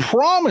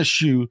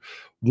promise you,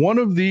 one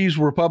of these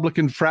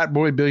Republican frat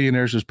boy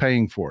billionaires is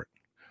paying for it.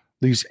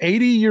 These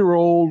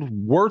 80-year-old,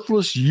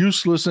 worthless,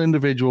 useless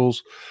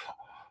individuals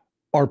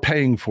are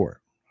paying for it.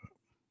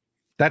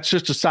 That's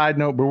just a side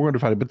note, but we're going to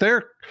find it.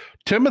 But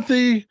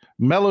Timothy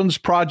Mellon's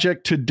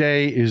project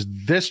today is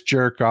this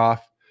jerk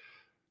off,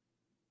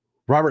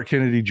 Robert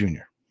Kennedy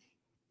Jr.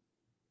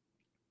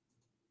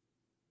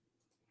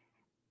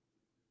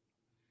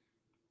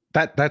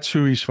 That's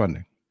who he's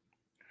funding.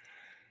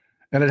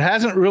 And it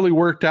hasn't really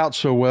worked out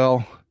so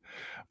well,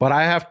 but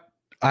I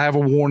have a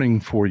warning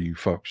for you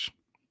folks.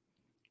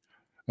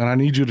 And I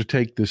need you to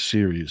take this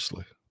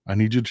seriously. I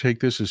need you to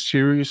take this as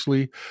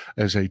seriously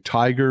as a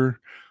tiger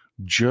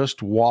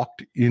just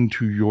walked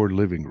into your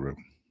living room.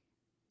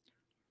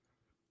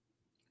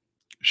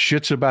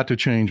 Shit's about to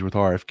change with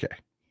RFK.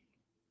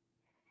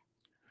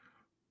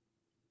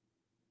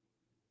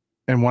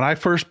 And when I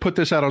first put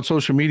this out on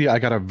social media, I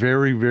got a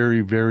very,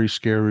 very, very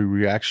scary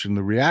reaction.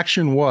 The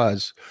reaction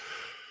was,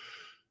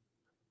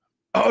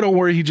 oh, don't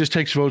worry, he just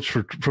takes votes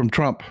from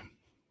Trump.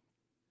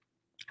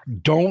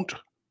 Don't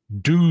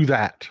do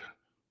that.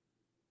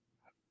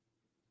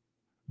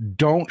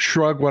 Don't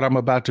shrug what I'm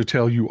about to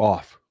tell you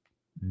off.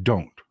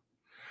 Don't.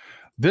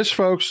 This,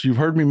 folks, you've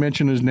heard me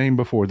mention his name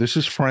before. This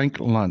is Frank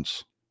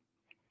Luntz.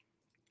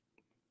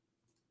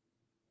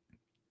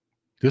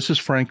 This is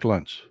Frank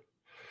Luntz.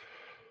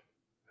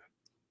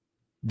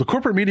 The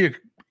corporate media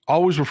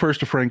always refers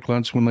to Frank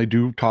Luntz when they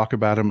do talk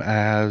about him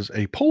as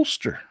a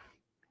pollster.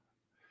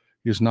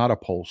 He is not a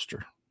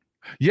pollster.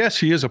 Yes,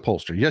 he is a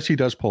pollster. Yes, he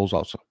does polls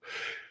also.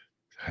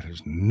 That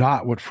is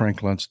not what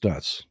Frank Luntz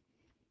does.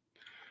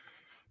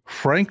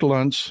 Frank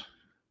Luntz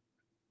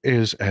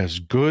is as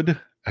good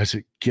as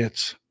it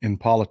gets in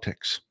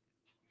politics.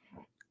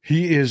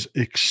 He is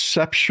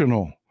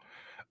exceptional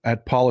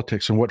at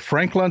politics. And what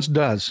Frank Luntz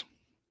does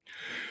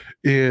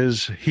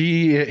is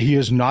he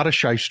is not a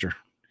shyster.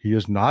 He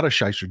is not a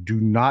shyster. Do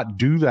not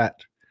do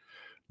that.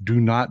 Do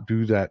not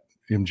do that,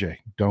 MJ.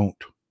 Don't.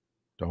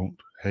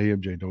 Hey,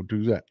 MJ, don't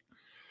do that.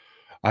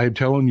 I am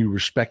telling you,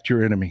 respect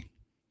your enemy.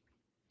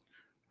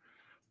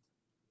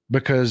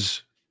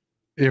 Because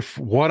if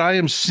what I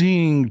am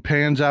seeing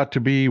pans out to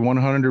be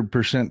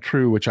 100%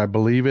 true, which I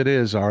believe it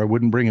is, or I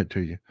wouldn't bring it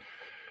to you,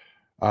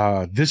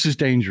 this is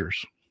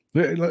dangerous.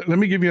 Let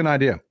me give you an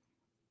idea.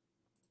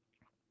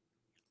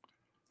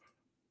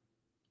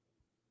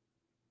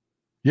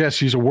 Yes,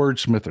 he's a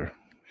wordsmither.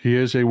 He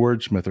is a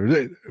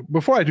wordsmither.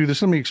 Before I do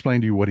this, let me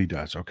explain to you what he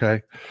does,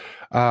 okay?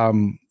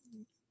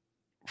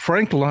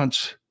 Frank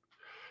Luntz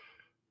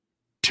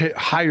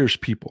hires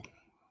people.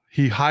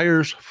 He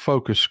hires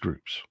focus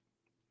groups.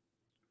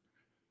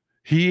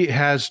 He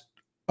has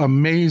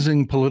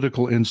amazing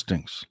political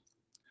instincts.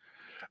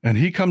 And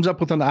he comes up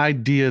with an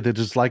idea that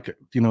is like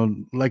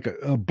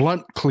a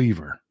blunt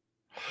cleaver.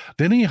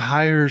 Then he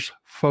hires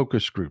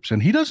focus groups.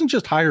 And he doesn't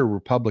just hire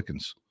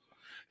Republicans.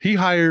 He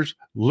hires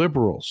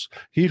liberals.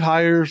 He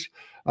hires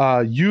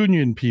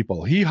union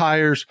people. He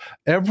hires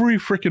every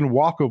freaking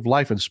walk of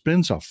life and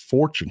spends a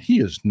fortune. He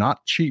is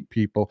not cheap,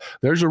 people.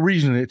 There's a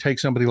reason it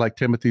takes somebody like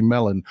Timothy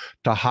Mellon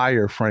to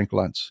hire Frank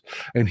Luntz.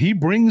 And he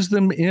brings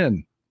them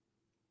in.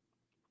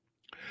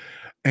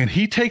 And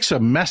he takes a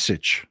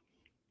message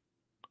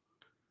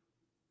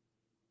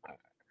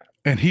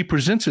And he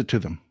presents it to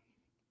them.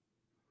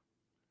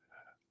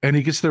 And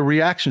he gets their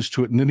reactions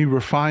to it, and then he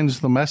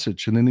refines the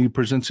message, and then he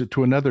presents it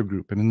to another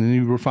group, and then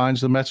he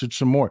refines the message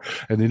some more,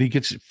 and then he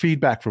gets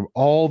feedback from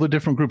all the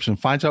different groups and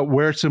finds out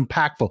where it's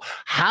impactful,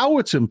 how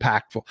it's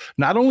impactful.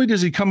 Not only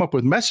does he come up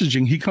with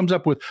messaging, he comes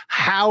up with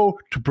how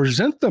to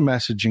present the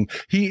messaging.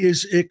 He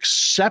is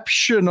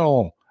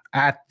exceptional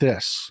at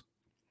this.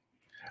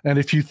 And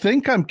if you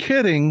think I'm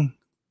kidding,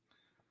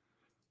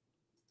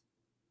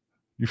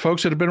 you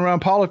folks that have been around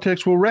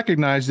politics will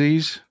recognize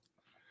these.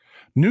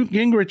 Newt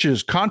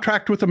Gingrich's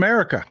contract with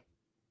America.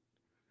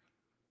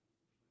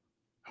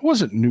 It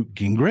wasn't Newt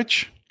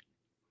Gingrich.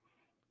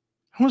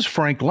 It was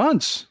Frank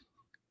Luntz.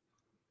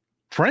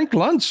 Frank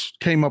Luntz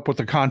came up with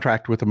the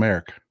contract with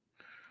America.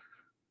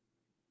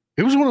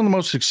 It was one of the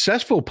most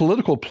successful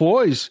political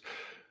ploys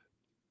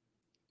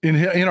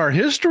in our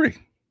history.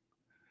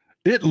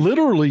 It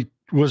literally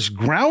was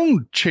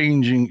ground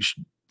changing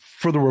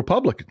for the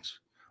Republicans.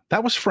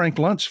 That was Frank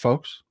Luntz,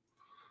 folks.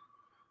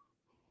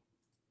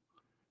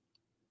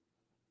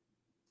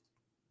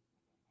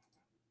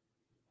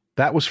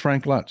 That was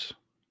Frank Luntz.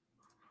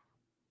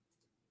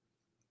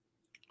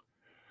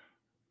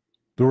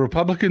 The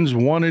Republicans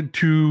wanted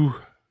to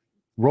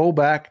roll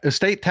back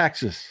estate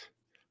taxes.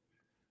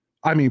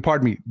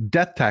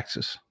 Death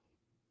taxes.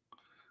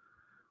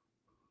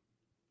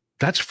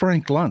 That's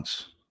Frank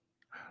Luntz.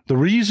 The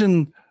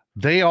reason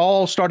they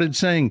all started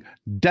saying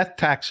death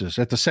taxes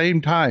at the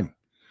same time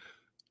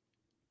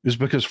is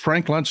because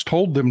Frank Luntz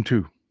told them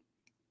to.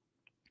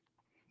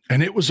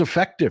 And it was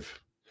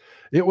effective.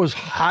 It was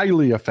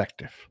highly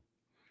effective.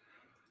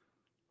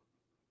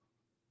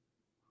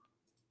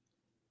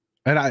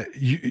 And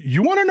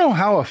you want to know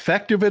how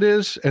effective it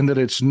is and that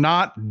it's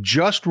not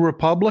just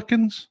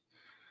Republicans?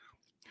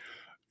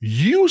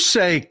 You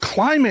say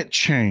climate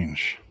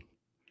change.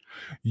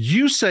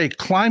 You say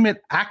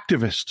climate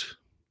activist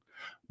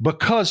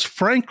because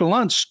Frank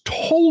Luntz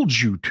told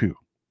you to.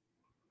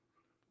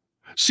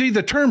 See,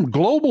 the term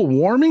global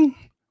warming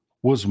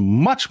was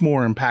much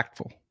more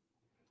impactful.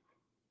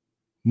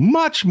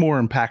 Much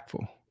more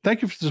impactful.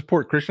 Thank you for the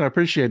support, Christian. I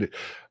appreciate it.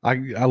 I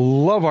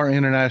love our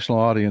international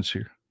audience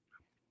here.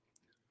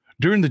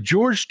 During the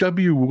George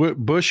W.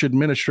 Bush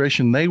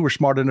administration, they were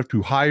smart enough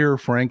to hire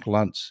Frank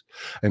Luntz.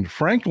 And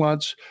Frank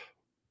Luntz,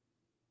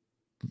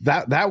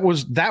 that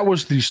was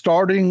the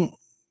starting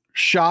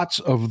shots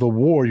of the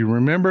war. You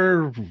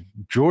remember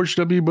George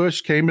W.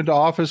 Bush came into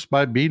office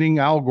by beating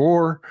Al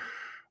Gore.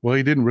 Well,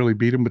 he didn't really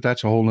beat him, but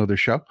that's a whole nother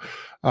show.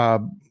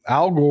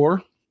 Al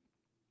Gore.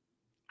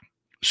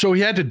 So he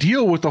had to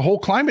deal with the whole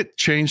climate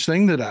change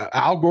thing that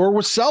Al Gore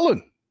was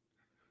selling.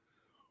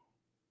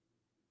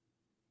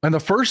 And the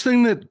first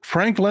thing that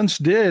Frank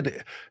Luntz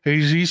did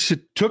is he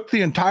took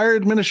the entire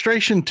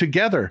administration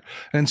together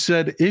and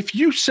said, if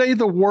you say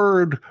the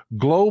word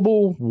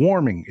global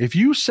warming, if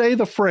you say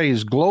the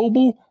phrase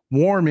global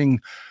warming,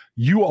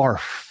 you are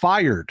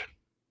fired.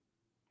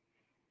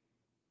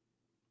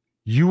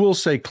 You will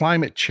say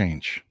climate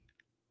change.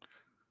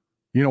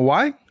 You know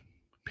why?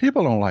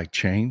 People don't like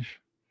change.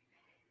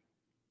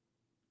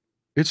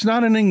 It's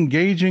not an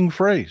engaging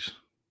phrase.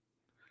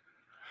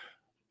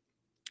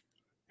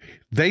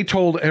 They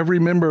told every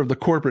member of the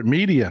corporate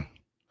media,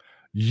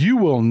 you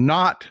will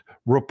not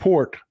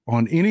report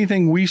on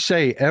anything we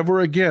say ever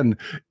again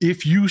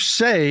if you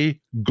say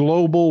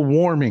global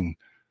warming.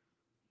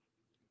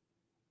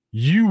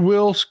 You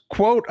will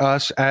quote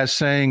us as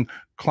saying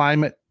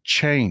climate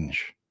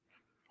change,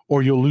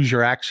 or you'll lose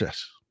your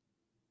access.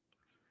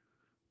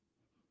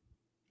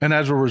 And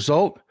as a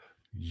result,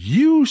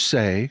 you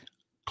say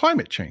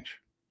climate change.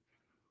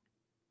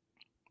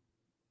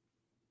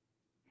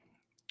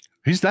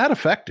 He's that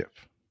effective.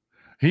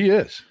 He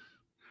is.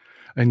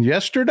 And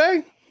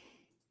yesterday,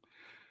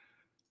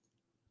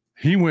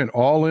 he went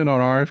all in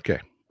on RFK.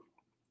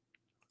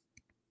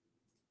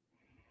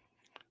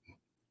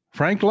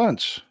 Frank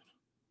Luntz.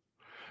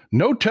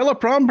 No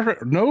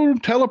teleprompter,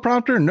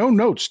 no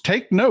notes.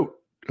 Take note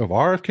of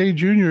RFK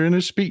Jr. in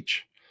his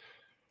speech.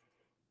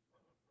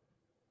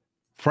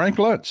 Frank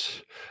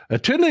Luntz,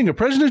 attending a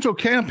presidential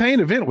campaign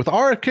event with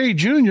RFK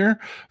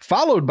Jr.,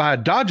 followed by a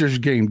Dodgers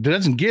game.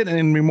 Doesn't get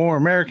any more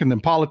American than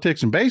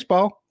politics and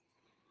baseball.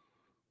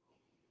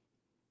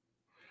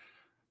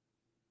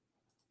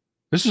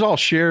 This is all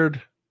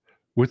shared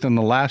within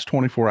the last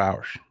 24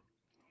 hours.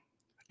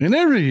 An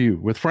interview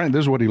with Frank,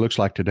 this is what he looks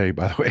like today,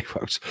 by the way,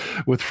 folks,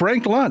 with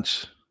Frank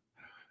Luntz,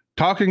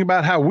 talking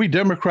about how we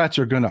Democrats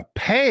are going to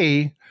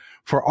pay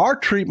for our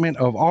treatment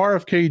of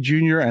RFK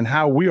Jr. and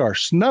how we are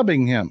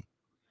snubbing him.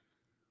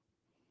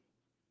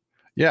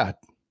 Yeah,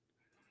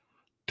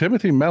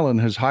 Timothy Mellon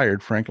has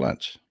hired Frank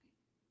Luntz.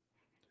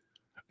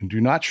 And do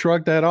not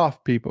shrug that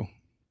off, people.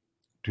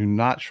 Do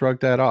not shrug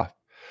that off.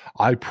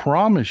 I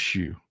promise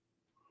you,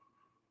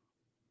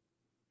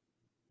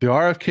 the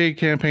RFK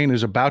campaign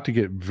is about to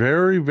get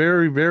very,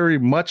 very, very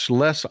much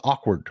less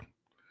awkward.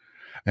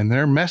 And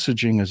their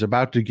messaging is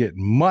about to get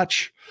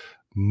much,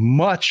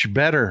 much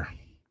better.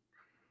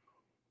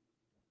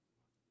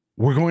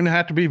 We're going to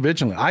have to be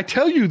vigilant. I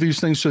tell you these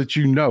things so that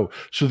you know,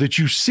 so that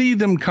you see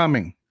them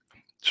coming,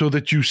 so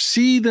that you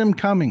see them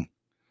coming,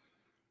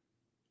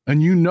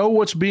 and you know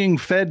what's being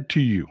fed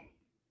to you.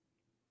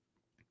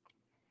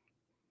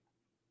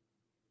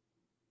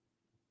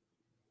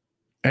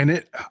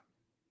 And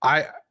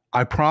I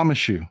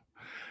promise you,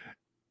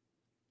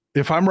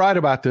 if I'm right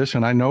about this,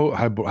 and I know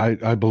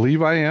I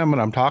believe I am, and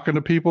I'm talking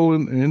to people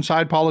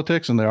inside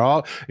politics, and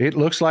it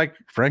looks like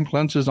Frank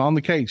Luntz is on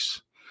the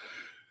case.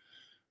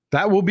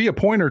 That will be a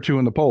point or two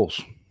in the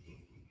polls.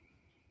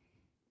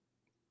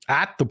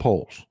 At the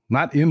polls,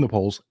 not in the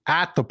polls,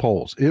 at the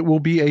polls. It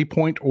will be a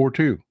point or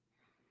two.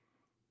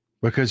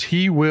 Because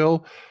he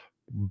will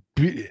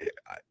be,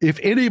 if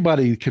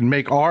anybody can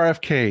make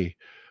RFK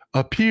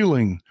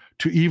appealing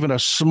to even a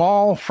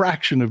small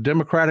fraction of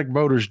Democratic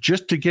voters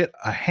just to get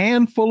a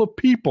handful of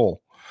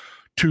people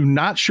to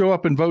not show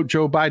up and vote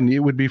Joe Biden, it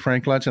would be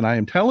Frank Luntz. And I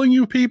am telling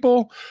you,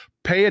 people,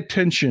 pay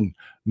attention.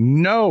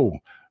 Know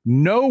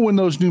when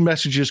those new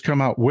messages come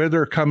out, where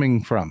they're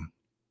coming from.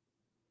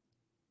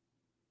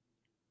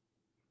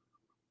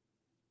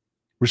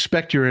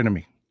 Respect your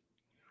enemy.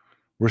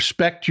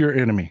 Respect your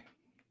enemy.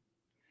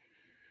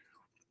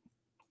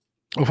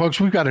 Well, folks,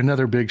 we've got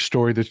another big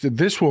story.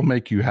 This will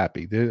make you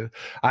happy.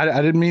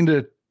 I didn't mean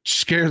to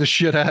scare the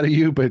shit out of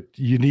you, but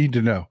you need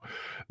to know.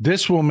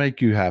 This will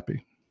make you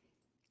happy.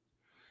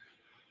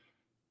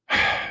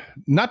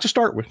 Not to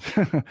start with,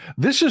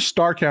 this is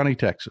Starr County,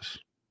 Texas.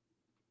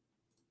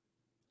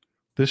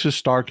 This is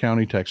Starr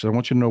County, Texas. I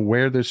want you to know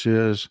where this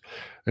is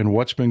and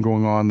what's been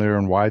going on there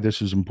and why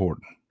this is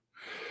important.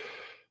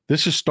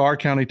 This is Starr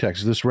County,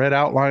 Texas. This red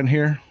outline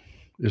here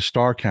is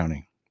Starr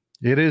County.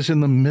 It is in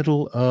the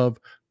middle of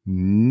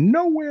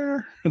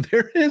nowhere.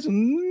 There is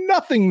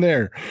nothing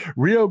there.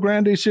 Rio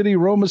Grande City,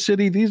 Roma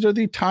City, these are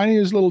the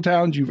tiniest little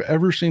towns you've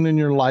ever seen in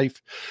your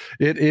life.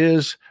 It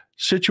is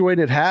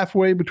situated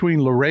halfway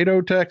between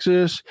Laredo,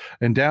 Texas,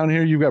 and down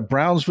here you've got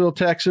Brownsville,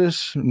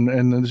 Texas,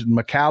 and this is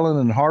McAllen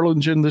and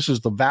Harlingen. This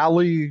is the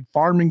Valley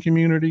farming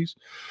communities.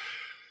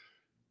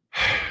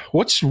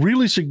 What's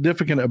really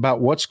significant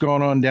about what's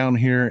going on down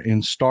here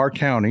in Starr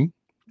County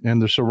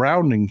and the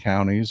surrounding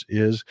counties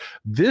is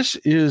this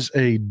is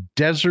a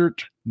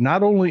desert,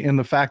 not only in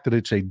the fact that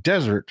it's a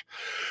desert,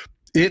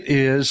 it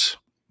is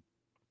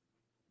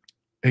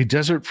a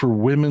desert for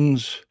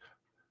women's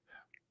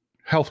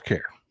health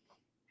care.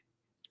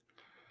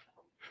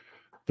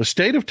 The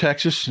state of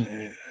Texas,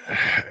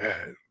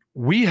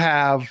 we're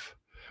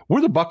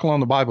the buckle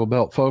on the Bible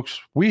Belt, folks.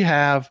 We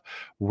have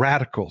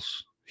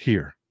radicals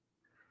here.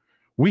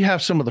 We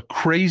have some of the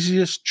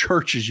craziest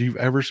churches you've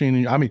ever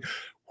seen. I mean,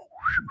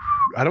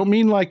 I don't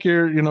mean like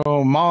your,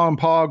 ma and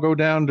pa go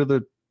down to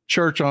the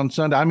church on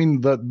Sunday. I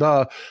mean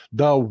the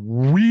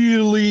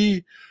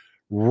really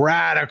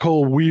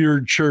radical,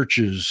 weird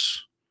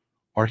churches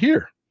are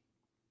here.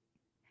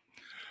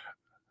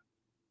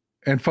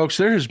 And folks,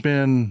 there has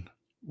been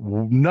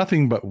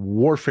nothing but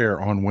warfare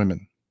on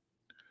women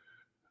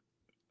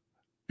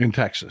in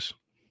Texas.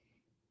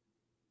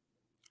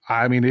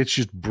 I mean, it's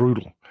just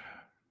brutal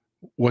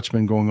what's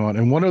been going on.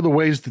 And one of the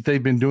ways that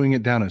they've been doing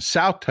it down in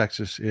South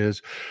Texas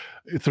is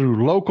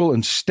through local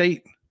and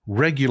state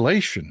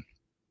regulation.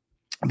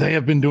 They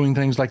have been doing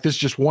things like this.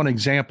 Just one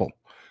example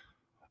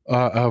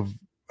of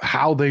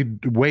how they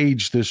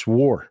wage this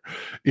war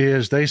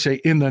is they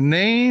say, in the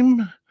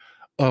name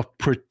of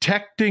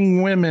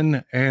protecting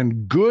women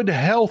and good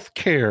health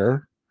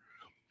care,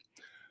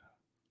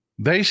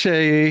 they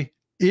say,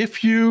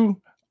 if you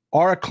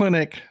are a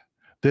clinic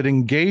that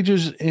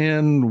engages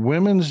in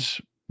women's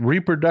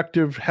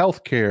reproductive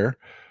health care,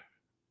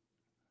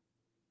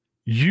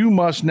 you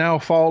must now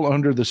fall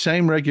under the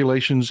same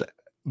regulations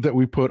that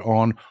we put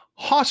on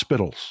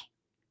hospitals.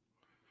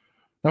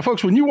 Now,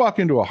 folks, when you walk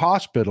into a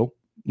hospital,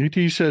 UT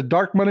said,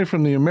 dark money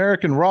from the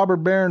American robber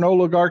baron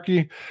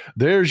oligarchy.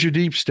 There's your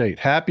deep state.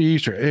 Happy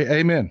Easter.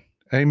 Amen.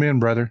 Amen,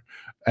 brother.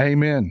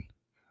 Amen.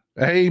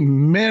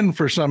 Amen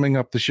for summing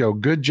up the show.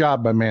 Good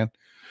job, my man.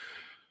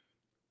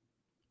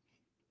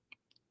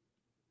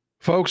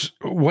 Folks,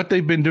 what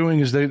they've been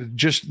doing is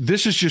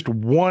this is just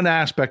one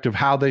aspect of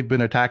how they've been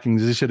attacking.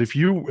 They said, if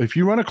you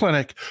run a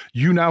clinic,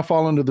 you now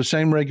fall under the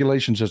same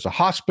regulations as a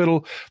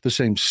hospital, the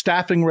same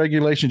staffing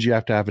regulations. You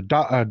have to have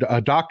a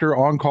doctor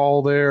on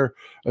call there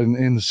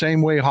in the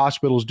same way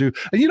hospitals do.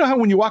 And you know how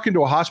when you walk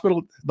into a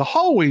hospital, the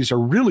hallways are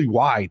really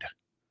wide.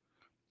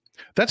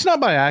 That's not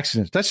by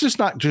accident. That's just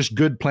not just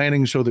good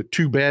planning so that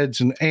two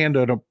beds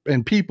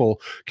and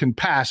people can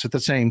pass at the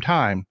same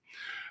time.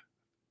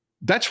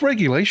 That's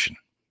regulation.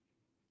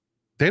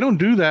 They don't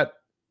do that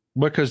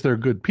because they're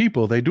good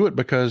people. They do it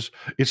because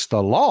it's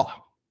the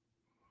law.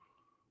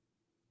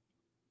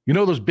 You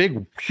know those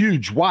big,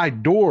 huge,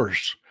 wide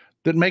doors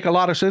that make a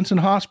lot of sense in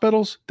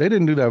hospitals? They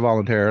didn't do that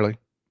voluntarily.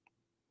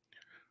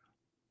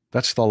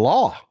 That's the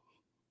law.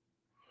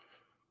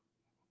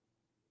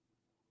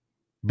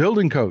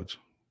 Building codes.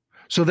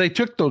 So they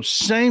took those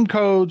same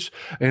codes,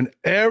 and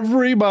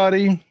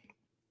everybody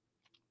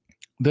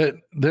that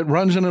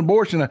runs an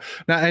abortion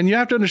now, and you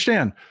have to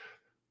understand,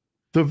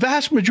 The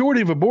vast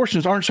majority of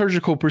abortions aren't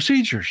surgical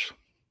procedures.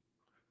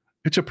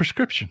 It's a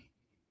prescription.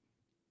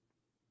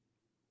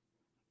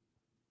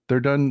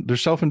 They're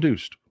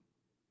self-induced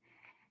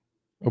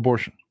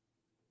abortion.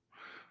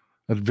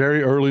 That's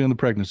very early in the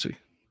pregnancy.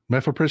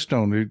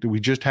 Mifepristone, we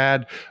just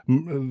had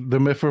the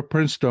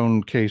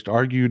mifepristone case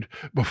argued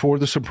before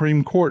the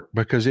Supreme Court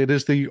because it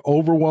is the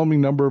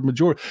overwhelming number of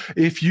majority.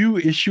 If you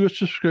issue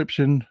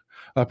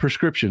a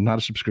prescription, not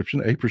a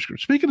subscription, a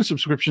prescription. Speaking of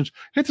subscriptions,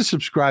 hit the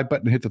subscribe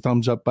button, hit the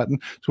thumbs up button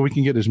so we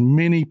can get as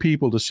many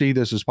people to see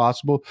this as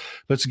possible.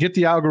 Let's get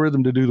the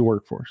algorithm to do the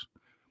work for us.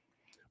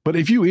 But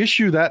if you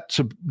issue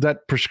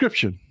that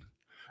prescription,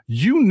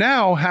 you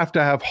now have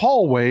to have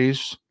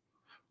hallways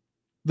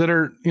that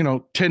are,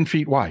 10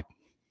 feet wide.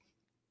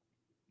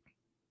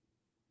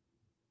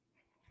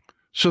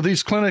 So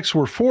these clinics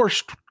were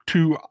forced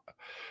to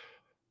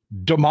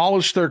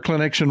demolish their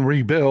clinics and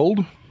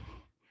rebuild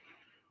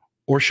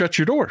or shut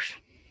your doors.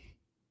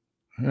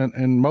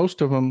 And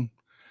most of them,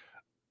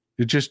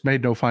 it just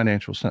made no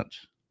financial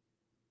sense.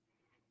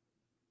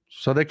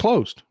 So they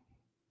closed.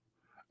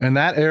 And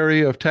that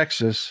area of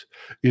Texas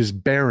is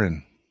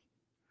barren.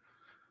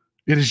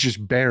 It is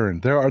just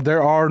barren.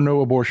 There are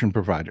no abortion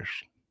providers.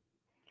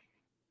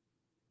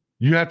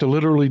 You have to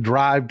literally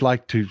drive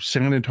like to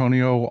San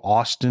Antonio,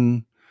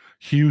 Austin,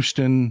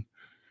 Houston.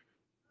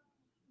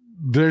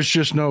 There's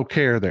just no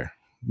care there.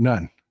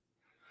 None.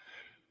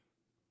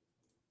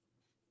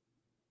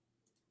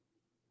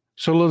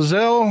 So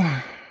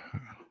Lizelle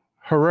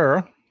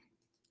Herrera,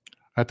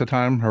 at the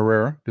time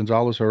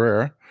Gonzalez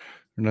Herrera,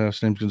 her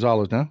last name's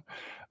Gonzalez now,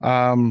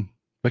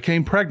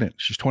 became pregnant.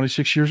 She's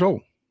 26 years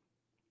old.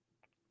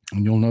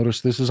 And you'll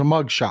notice this is a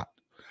mug shot.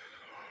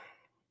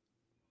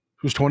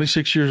 She was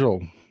 26 years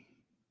old.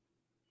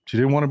 She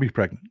didn't want to be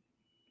pregnant.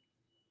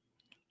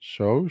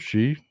 So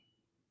she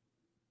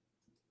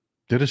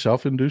did a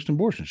self-induced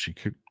abortion. She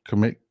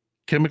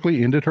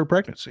chemically ended her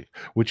pregnancy,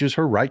 which is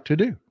her right to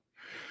do.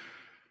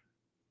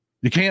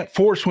 You can't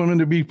force women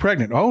to be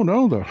pregnant. Oh,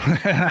 no, though.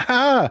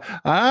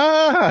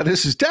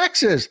 This is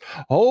Texas.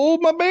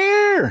 Hold my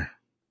beer.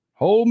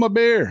 Hold my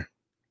beer.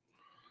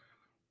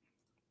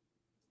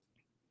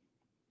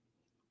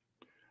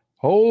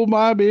 Hold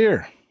my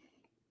beer.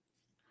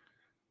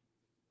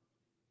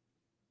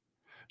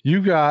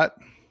 You got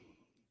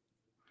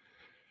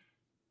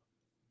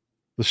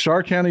the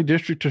Starr County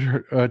District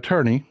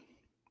Attorney.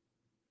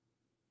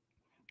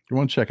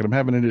 One second.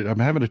 I'm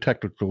having a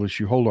technical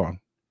issue. Hold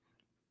on.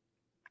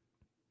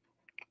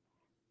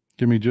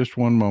 Give me just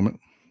one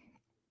moment.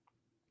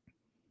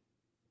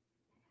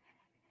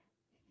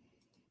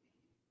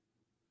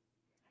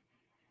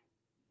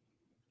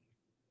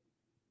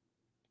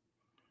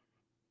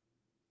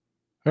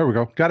 There we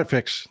go. Got it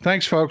fixed.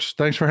 Thanks, folks.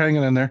 Thanks for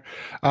hanging in there.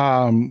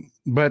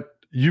 But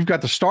you've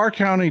got the Starr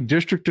County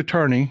District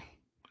Attorney,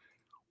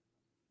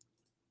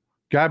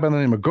 guy by the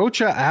name of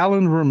Gocha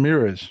Alan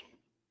Ramirez.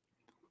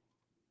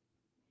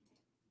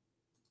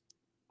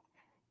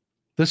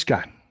 This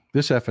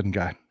effing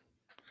guy.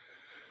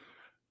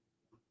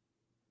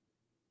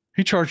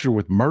 He charged her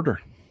with murder.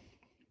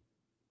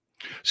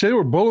 See, they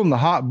were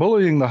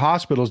bullying the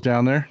hospitals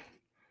down there.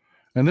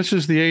 And this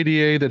is the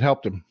ADA that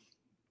helped him.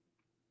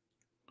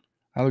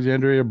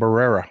 Alexandria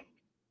Barrera.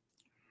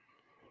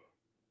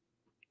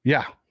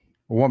 Yeah,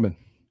 a woman.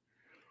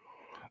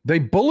 They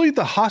bullied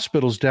the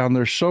hospitals down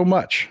there so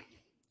much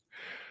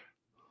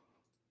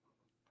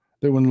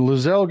that when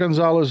Lizelle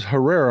Gonzalez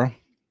Herrera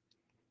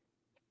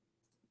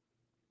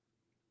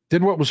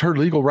did what was her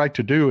legal right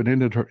to do and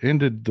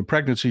ended the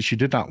pregnancy she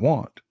did not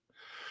want,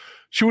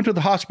 she went to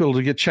the hospital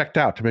to get checked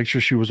out to make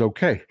sure she was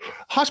okay.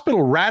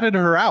 Hospital ratted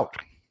her out.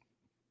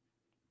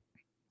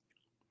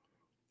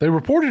 They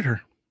reported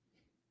her.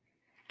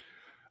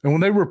 And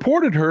when they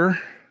reported her,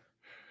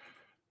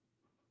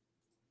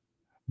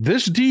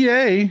 this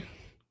DA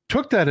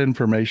took that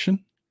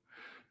information,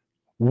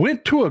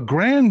 went to a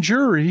grand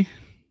jury,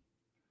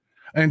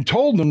 and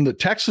told them that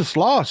Texas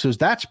law says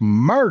that's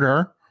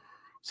murder,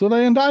 so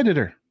they indicted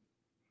her.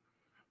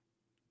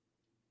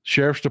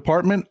 Sheriff's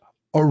Department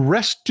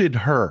arrested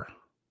her.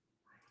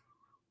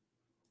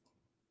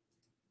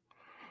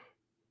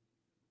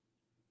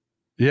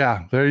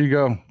 Yeah, there you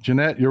go.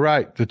 Jeanette, you're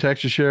right. The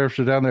Texas sheriffs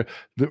are down there.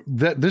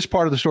 This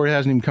part of the story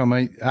hasn't even come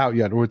out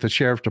yet with the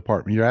sheriff's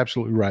department. You're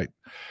absolutely right.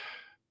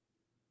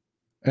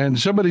 And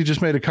somebody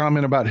just made a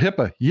comment about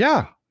HIPAA.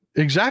 Yeah,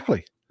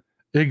 exactly.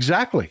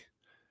 Exactly.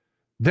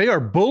 They are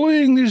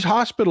bullying these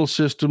hospital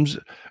systems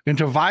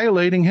into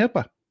violating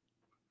HIPAA.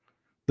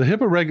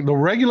 The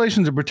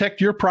regulations that protect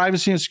your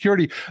privacy and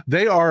security,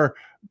 they are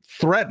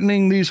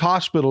threatening these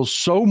hospitals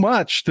so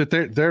much that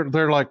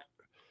they're like,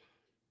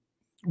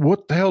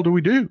 what the hell do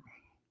we do?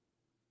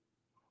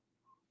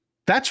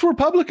 That's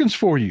Republicans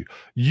for you.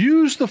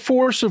 Use the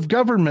force of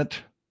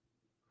government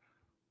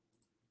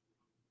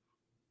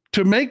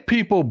to make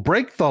people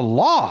break the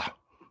law.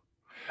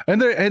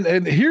 And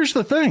here's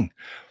the thing.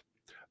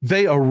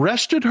 They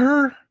arrested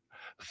her,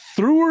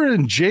 threw her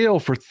in jail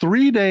for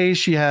 3 days.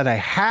 She had a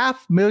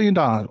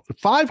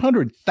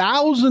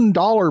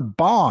 $500,000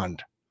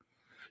 bond.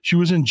 She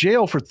was in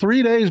jail for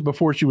 3 days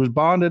before she was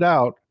bonded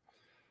out.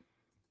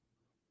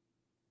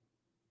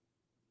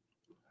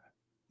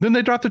 Then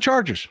they dropped the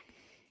charges.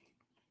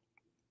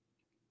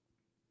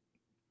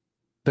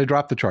 They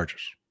dropped the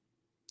charges.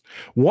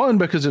 One,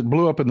 because it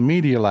blew up in the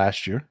media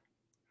last year.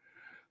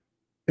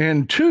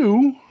 And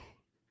two,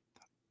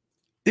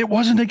 it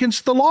wasn't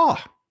against the law.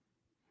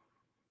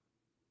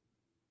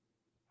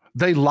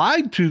 They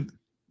lied to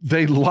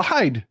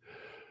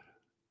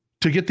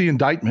get the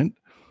indictment.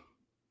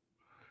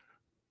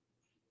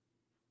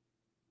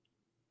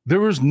 There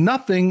was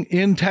nothing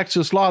in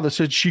Texas law that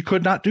said she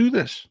could not do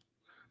this.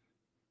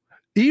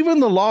 Even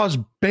the laws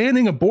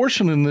banning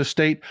abortion in this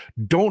state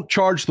don't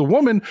charge the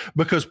woman,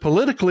 because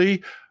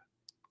politically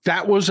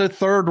that was a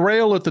third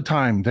rail at the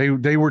time.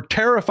 They were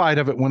terrified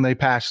of it when they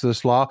passed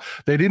this law.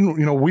 They didn't,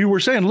 we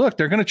were saying, look,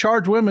 they're going to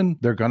charge women.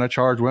 They're going to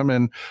charge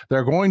women.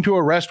 They're going to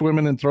arrest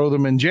women and throw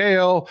them in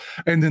jail.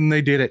 And then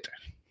they did it.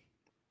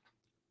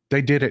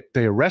 They did it.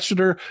 They arrested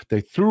her.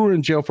 They threw her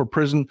in jail for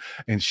prison,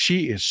 and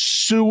she is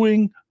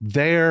suing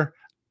their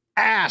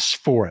ass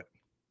for it.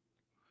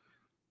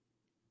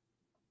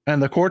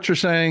 And the courts are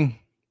saying,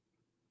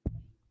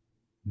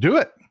 do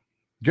it.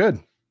 Good.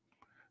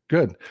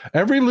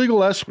 Every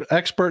legal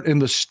expert in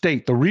the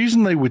state, the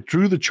reason they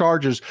withdrew the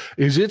charges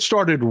is it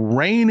started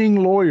raining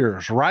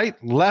lawyers, right,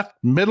 left,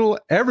 middle,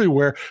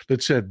 everywhere,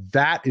 that said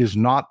that is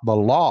not the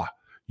law.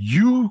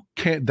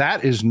 That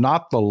is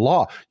not the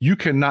law. You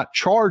cannot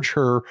charge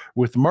her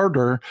with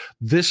murder.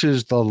 This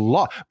is the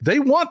law. They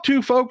want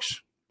to,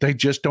 folks. They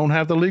just don't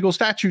have the legal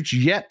statutes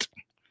yet.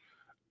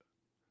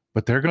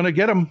 But they're going to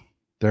get them.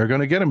 They're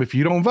going to get them. If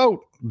you don't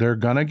vote, they're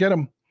going to get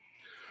them.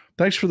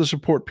 Thanks for the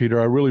support,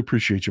 Peter. I really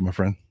appreciate you, my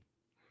friend.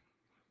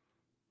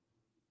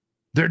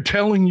 They're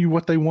telling you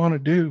what they want to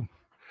do.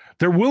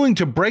 They're willing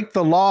to break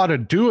the law to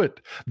do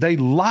it. They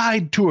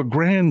lied to a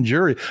grand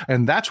jury,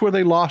 and that's where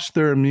they lost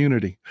their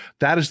immunity.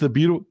 That is the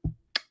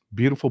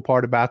beautiful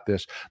part about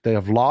this. They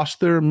have lost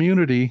their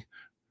immunity.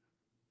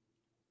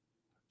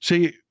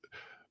 See,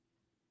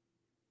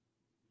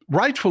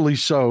 rightfully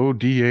so,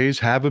 DAs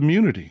have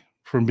immunity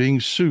from being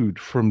sued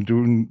for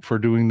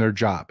doing their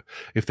job.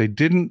 If they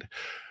didn't,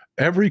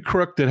 every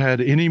crook that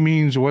had any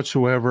means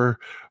whatsoever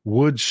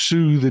would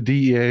sue the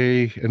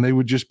DA, and they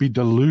would just be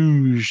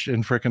deluged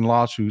in frickin'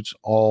 lawsuits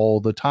all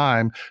the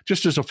time,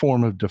 just as a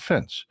form of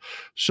defense.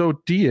 So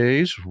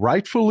DAs,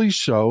 rightfully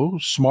so,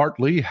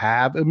 smartly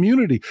have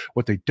immunity.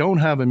 What they don't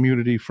have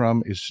immunity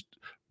from is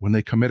when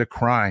they commit a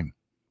crime.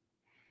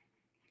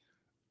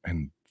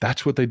 And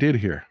that's what they did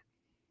here.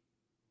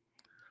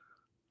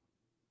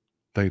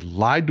 They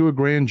lied to a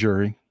grand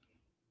jury.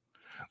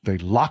 They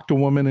locked a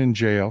woman in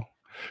jail.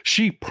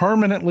 She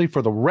permanently,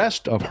 for the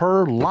rest of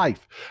her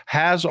life,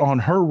 has on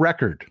her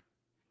record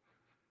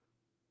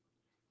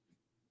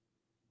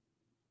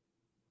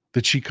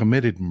that she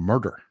committed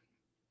murder.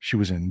 She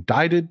was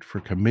indicted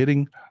for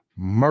committing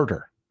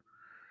murder.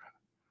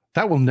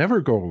 That will never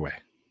go away.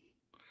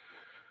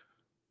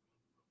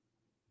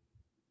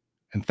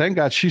 And thank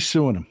God she's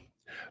suing him.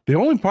 The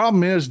only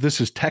problem is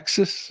this is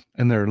Texas,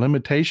 and there are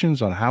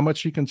limitations on how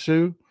much you can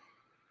sue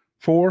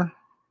for.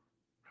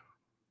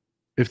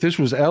 If this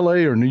was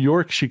LA or New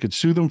York, she could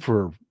sue them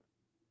for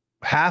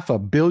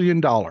 $500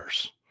 million.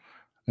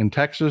 In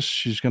Texas,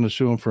 she's going to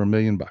sue them for $1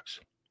 million.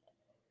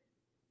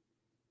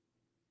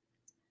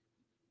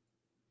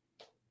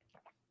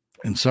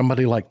 And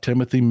somebody like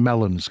Timothy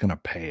Mellon is going to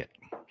pay it.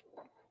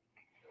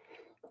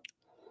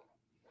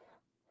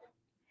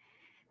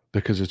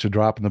 Because it's a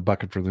drop in the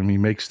bucket for them. He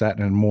makes that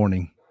in the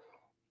morning.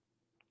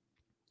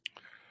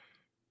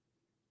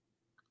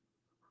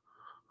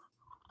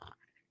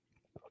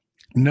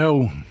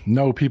 No,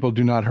 people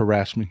do not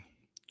harass me.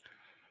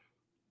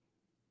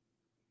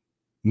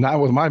 Not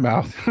with my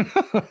mouth.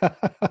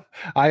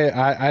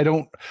 I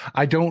don't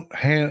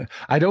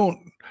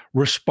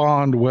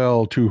respond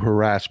well to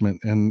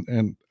harassment,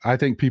 and I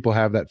think people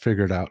have that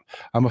figured out.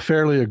 I'm a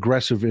fairly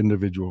aggressive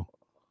individual.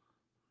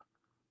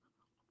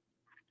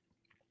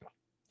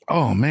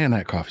 Oh man,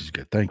 that coffee's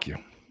good. Thank you.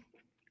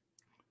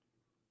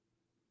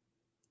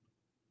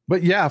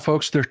 But yeah,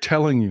 folks, they're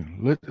telling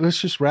you. Let's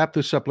just wrap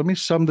this up. Let me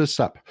sum this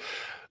up.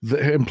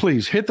 And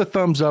please hit the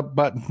thumbs up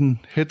button,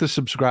 hit the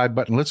subscribe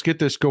button. Let's get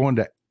this going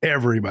to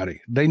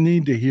everybody. They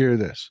need to hear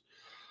this.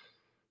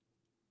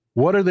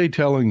 What are they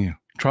telling you?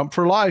 Trump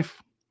for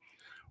life.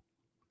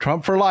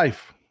 Trump for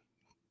life.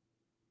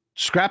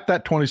 Scrap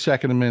that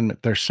 22nd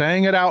Amendment. They're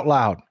saying it out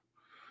loud.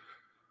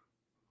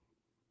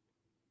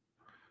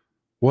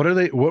 What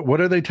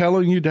are they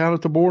telling you down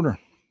at the border?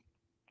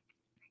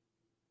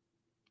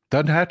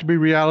 Doesn't have to be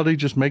reality.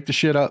 Just make the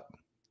shit up.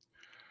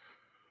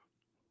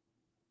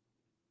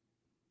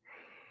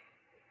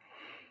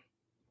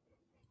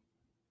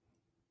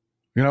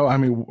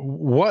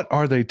 What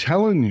are they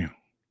telling you?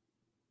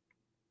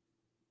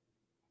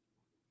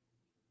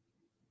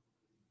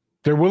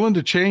 They're willing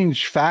to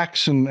change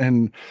facts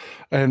and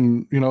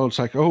it's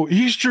like, oh,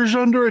 Easter's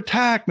under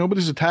attack.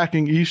 Nobody's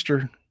attacking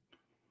Easter.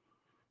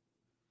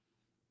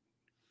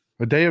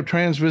 A day of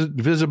trans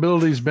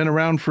visibility has been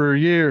around for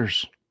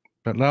years.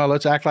 But no,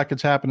 let's act like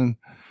it's happening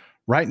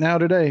right now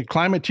today.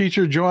 Climate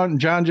teacher John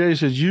Jay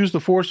says, use the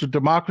force of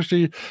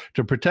democracy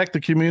to protect the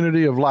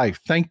community of life.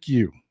 Thank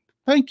you.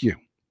 Thank you.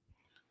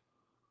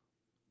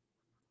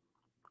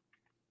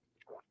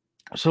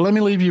 So let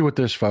me leave you with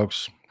this,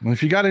 folks. And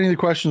if you got any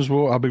questions,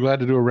 I'll be glad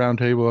to do a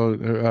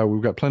roundtable.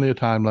 We've got plenty of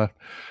time left.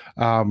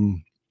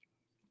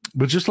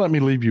 But just let me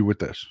leave you with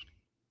this.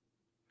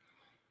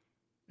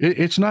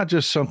 It's not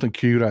just something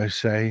cute I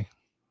say.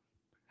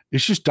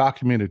 It's just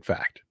documented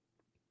fact.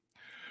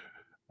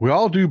 We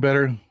all do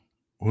better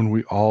when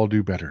we all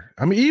do better.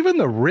 I mean, even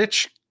the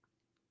rich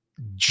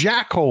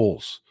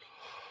jackholes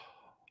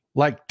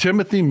like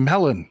Timothy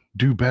Mellon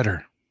do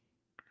better.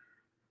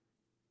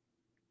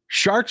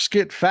 Sharks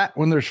get fat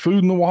when there's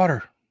food in the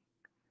water.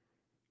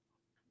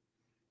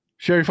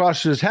 Sherry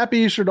Foster says, happy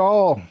Easter to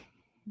all.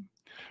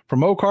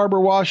 From Oak Harbor,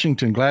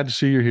 Washington. Glad to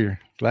see you here.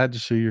 Glad to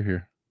see you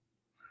here.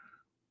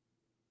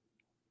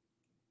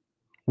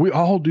 We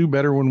all do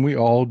better when we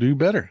all do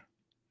better.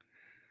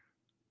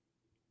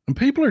 And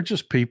people are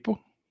just people.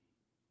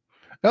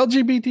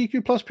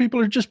 LGBTQ plus people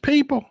are just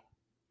people.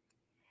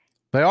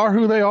 They are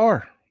who they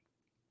are.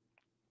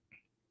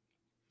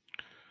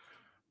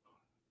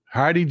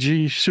 Heidi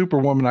G,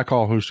 Superwoman. I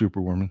call her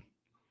Superwoman.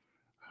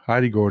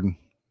 Heidi Gordon.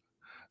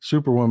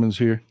 Superwoman's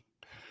here.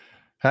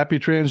 Happy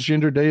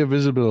Transgender Day of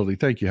Visibility.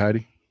 Thank you,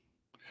 Heidi.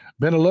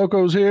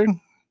 Benaloco's here.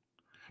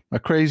 A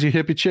crazy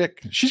hippie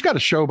chick. She's got a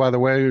show, by the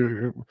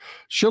way.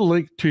 She'll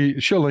link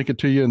it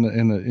to you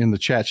in the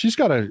chat. She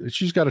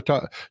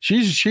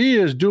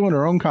is doing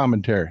her own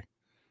commentary.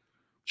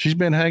 She's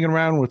been hanging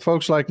around with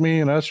folks like me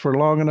and us for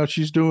long enough.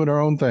 She's doing her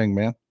own thing,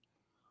 man.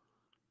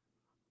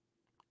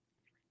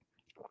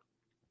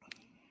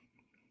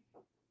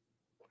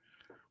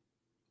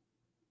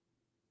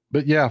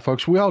 But yeah,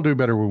 folks, we all do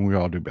better when we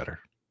all do better.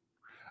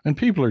 And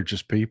people are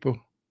just people.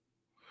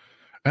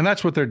 And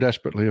that's what they're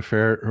desperately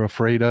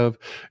afraid of,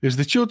 is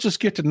that you'll just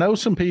get to know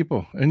some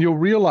people and you'll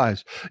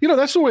realize,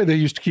 that's the way they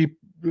used to keep,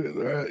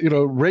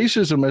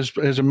 racism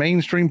as a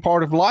mainstream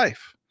part of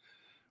life,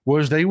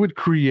 was they would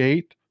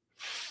create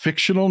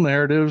fictional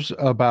narratives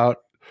about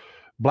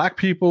Black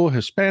people,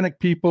 Hispanic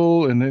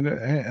people,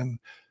 and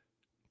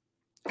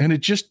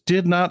it just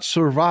did not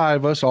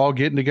survive us all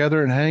getting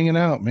together and hanging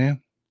out,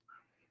 man.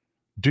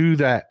 Do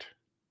that.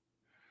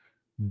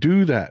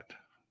 Do that.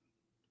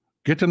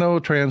 Get to know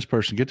a trans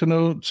person. Get to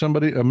know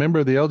somebody, a member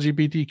of the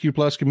LGBTQ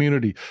plus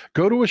community.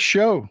 Go to a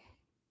show.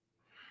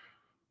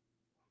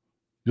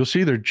 You'll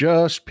see they're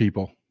just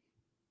people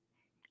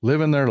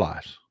living their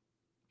lives.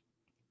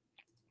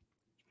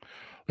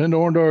 Linda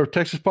Orndorff,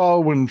 Texas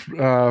Paul, when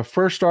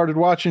first started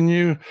watching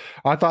you,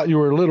 I thought you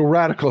were a little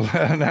radical.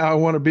 Now I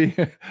want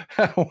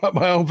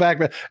my own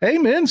fact.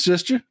 Amen,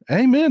 sister.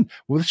 Amen.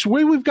 Well, that's the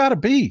way we've got to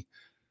be.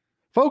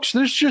 Folks,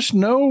 there's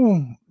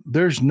no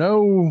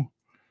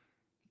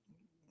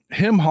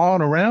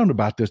him-hawing around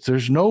about this.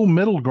 There's no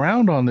middle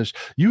ground on this.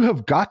 You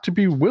have got to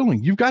be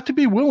willing. You've got to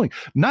be willing.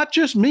 Not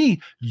just me.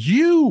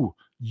 You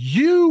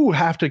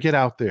have to get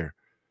out there.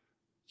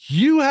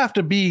 You have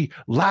to be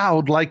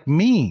loud like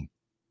me.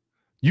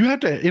 You have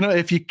to,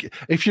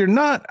 if you're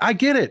not, I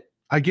get it.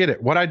 I get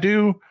it. What I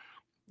do,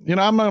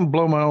 I'm going to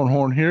blow my own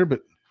horn here,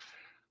 but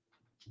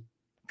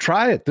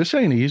try it. This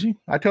ain't easy.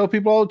 I tell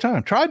people all the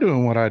time, try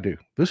doing what I do.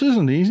 This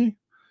isn't easy.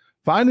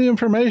 Find the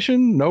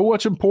information, know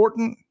what's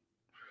important,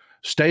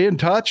 stay in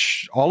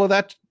touch, all of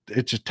that.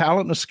 It's a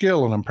talent and a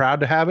skill, and I'm proud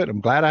to have it.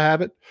 I'm glad I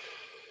have it,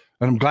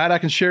 and I'm glad I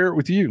can share it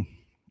with you.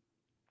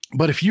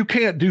 But if you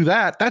can't do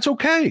that, that's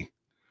okay.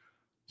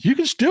 You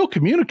can still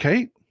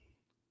communicate.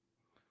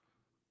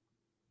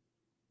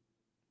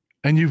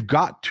 And you've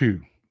got to,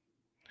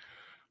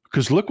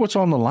 because look what's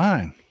on the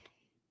line.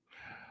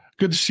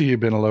 Good to see you,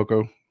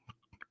 Benaloco.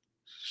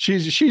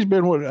 She's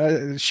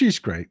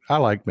great. I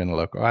like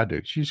Benaloco. I do.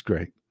 She's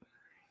great.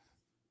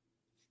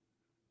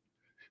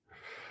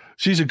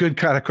 She's a good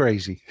kind of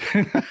crazy.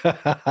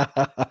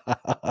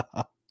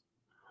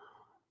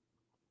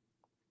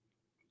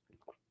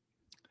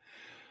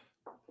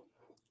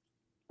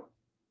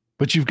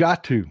 But you've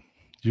got to.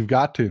 You've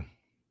got to.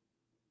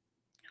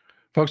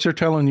 Folks, they're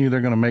telling you they're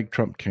going to make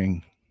Trump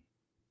king.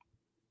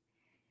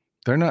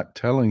 They're not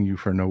telling you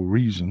for no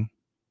reason.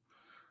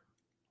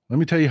 Let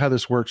me tell you how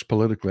this works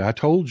politically. I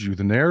told you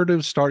the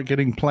narratives start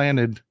getting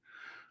planted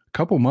a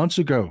couple months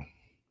ago.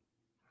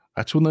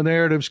 That's when the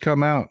narratives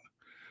come out.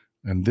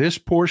 And this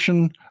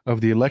portion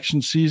of the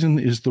election season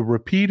is the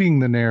repeating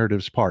the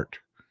narratives part,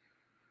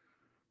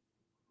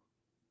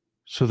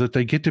 so that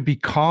they get to be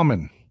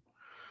common,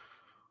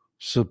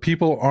 so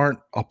people aren't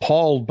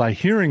appalled by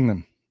hearing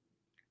them,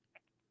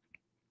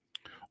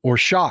 or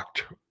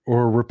shocked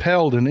or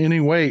repelled in any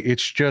way.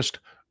 It's just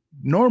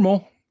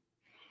normal.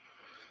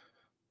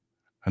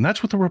 And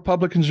that's what the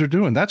Republicans are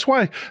doing. That's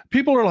why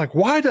people are like,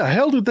 why the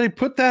hell did they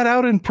put that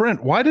out in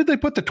print? Why did they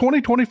put the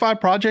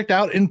 2025 project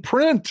out in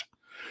print?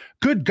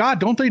 Good God,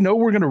 don't they know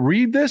we're going to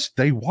read this?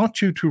 They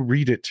want you to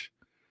read it.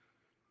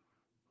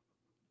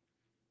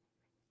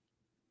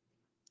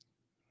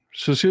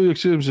 Cecilia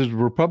Sims says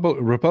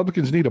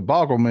Republicans need a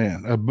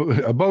boogeyman. A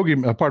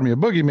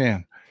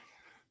boogeyman.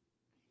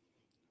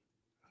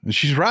 And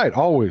she's right.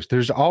 Always,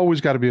 there's always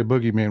got to be a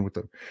boogeyman with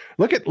them.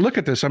 Look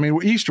at this. I mean,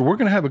 Easter. We're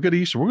going to have a good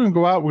Easter. We're going to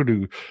go out. We're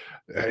going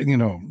to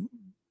do,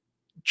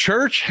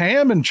 church,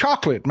 ham, and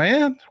chocolate.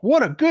 Man,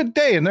 what a good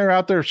day! And they're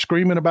out there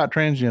screaming about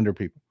transgender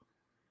people.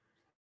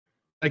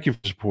 Thank you for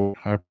the support.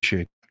 I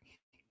appreciate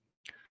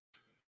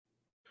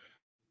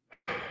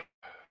it.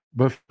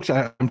 But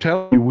I'm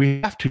telling you,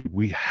 we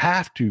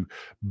have to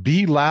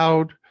be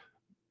loud,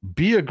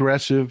 be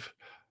aggressive.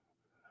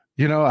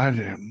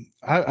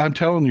 I'm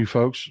telling you,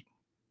 folks.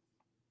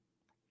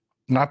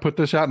 And I put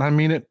this out and I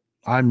mean it.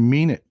 I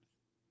mean it.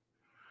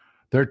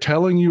 They're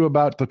telling you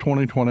about the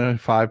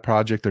 2025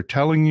 project. They're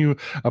telling you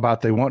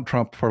about they want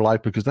Trump for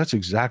life because that's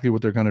exactly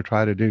what they're going to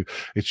try to do.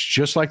 It's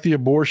just like the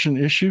abortion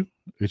issue.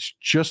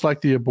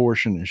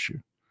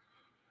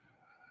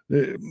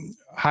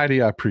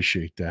 Heidi, I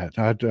appreciate that.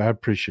 I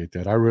appreciate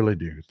that. I really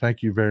do.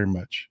 Thank you very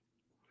much.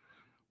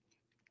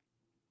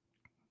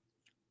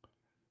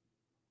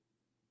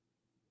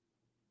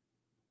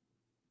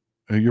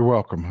 You're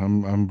welcome.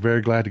 I'm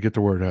very glad to get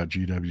the word out,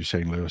 GW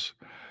St. Louis.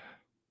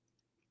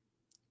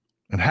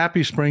 And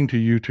happy spring to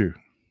you too.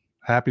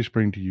 Happy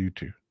spring to you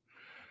too.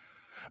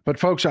 But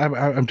folks,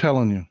 I'm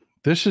telling you,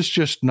 this is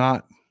just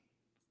not.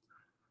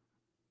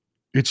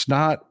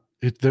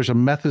 There's a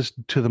method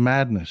to the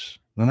madness,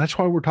 and that's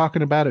why we're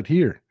talking about it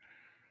here.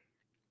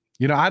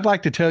 I'd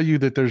like to tell you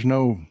that there's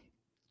no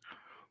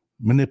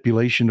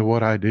manipulation to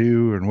what I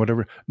do and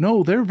whatever.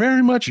 No, there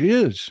very much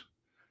is.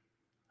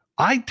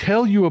 I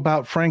tell you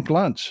about Frank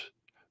Luntz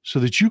so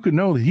that you can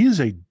know that he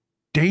is a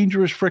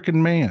dangerous freaking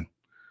man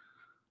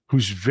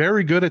who's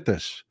very good at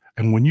this.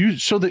 And when you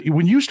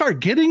start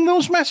getting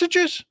those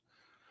messages,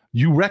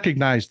 you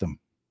recognize them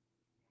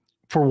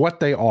for what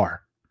they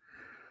are.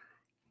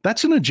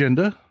 That's an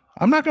agenda.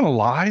 I'm not going to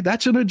lie.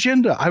 That's an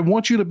agenda. I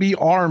want you to be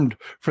armed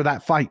for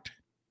that fight.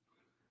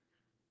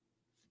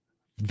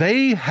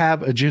 They have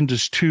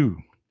agendas too.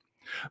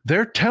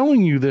 They're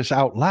telling you this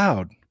out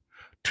loud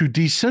to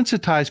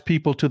desensitize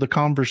people to the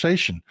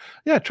conversation.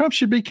 Yeah, Trump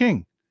should be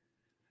king.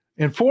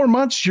 In 4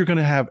 months, you're going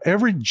to have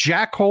every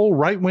jackhole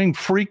right-wing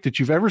freak that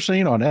you've ever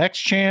seen on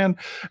XChan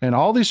and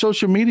all these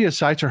social media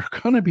sites are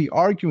going to be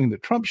arguing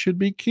that Trump should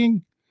be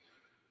king.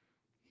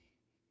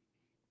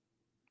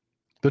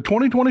 The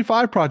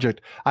 2025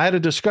 project, I had a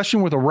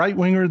discussion with a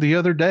right-winger the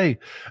other day,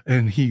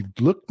 and he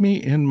looked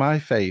me in my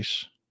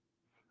face.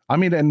 I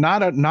mean, and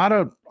not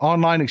a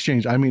online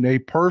exchange. I mean, a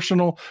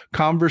personal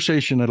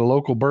conversation at a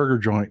local burger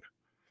joint.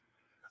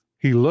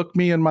 He looked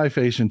me in my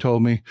face and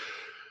told me,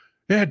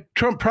 yeah,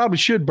 Trump probably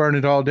should burn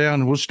it all down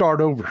and we'll start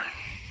over.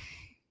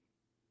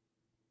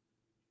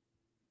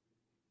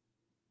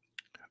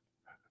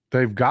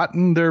 They've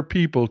gotten their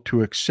people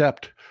to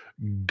accept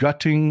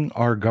gutting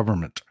our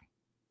government.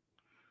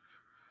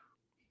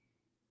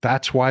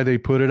 That's why they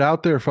put it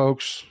out there,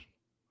 folks.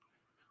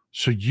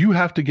 So you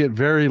have to get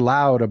very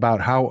loud about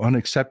how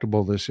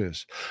unacceptable this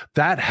is.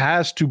 That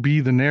has to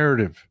be the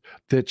narrative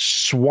that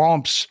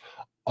swamps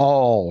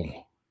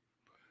all.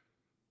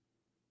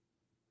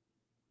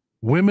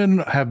 Women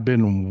have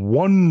been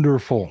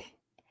wonderful.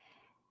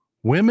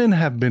 Women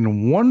have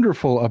been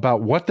wonderful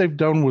about what they've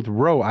done with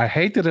Roe. I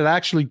hate that it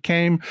actually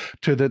came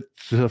to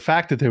the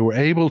fact that they were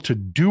able to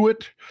do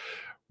it.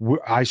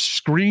 I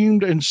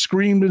screamed and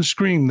screamed and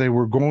screamed they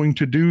were going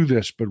to do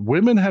this, but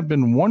women have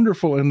been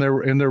wonderful in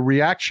their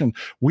reaction.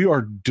 We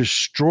are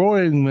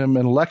destroying them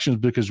in elections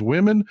because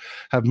women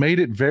have made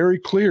it very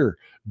clear.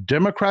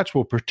 Democrats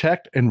will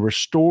protect and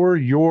restore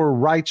your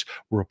rights.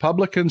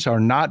 Republicans are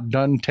not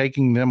done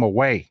taking them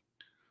away.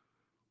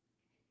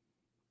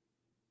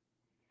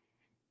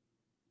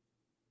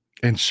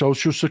 And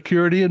Social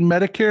Security and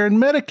Medicare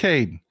and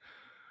Medicaid.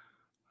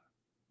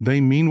 They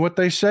mean what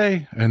they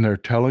say, and they're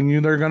telling you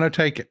they're going to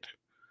take it.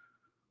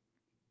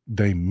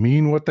 They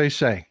mean what they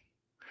say.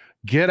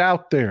 Get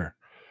out there.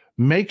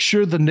 Make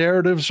sure the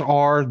narratives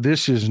are,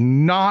 this is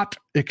not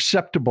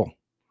acceptable.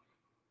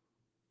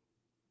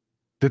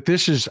 That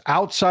this is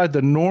outside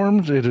the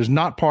norms. It is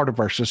not part of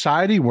our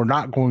society. We're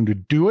not going to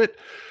do it.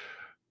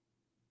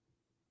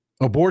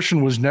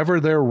 Abortion was never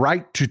their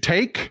right to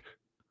take.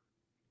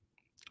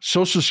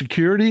 Social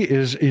Security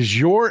is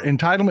your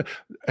entitlement.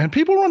 And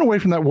people run away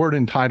from that word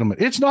entitlement.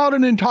 It's not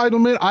an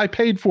entitlement. I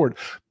paid for it.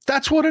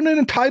 That's what an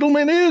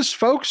entitlement is,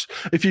 folks.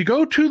 If you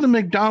go to the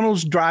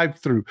McDonald's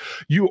drive-thru,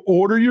 you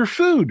order your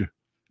food,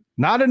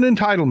 not an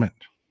entitlement.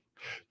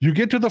 You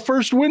get to the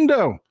first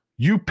window,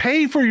 you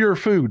pay for your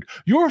food.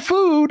 Your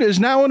food is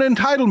now an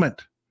entitlement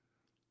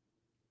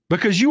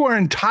because you are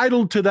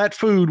entitled to that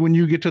food when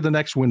you get to the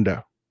next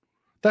window.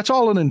 That's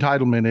all an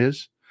entitlement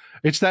is.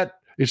 It's that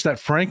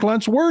Frank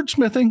Luntz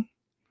wordsmithing.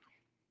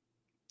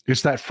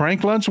 It's that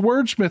Frank Luntz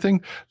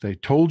wordsmithing. They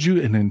told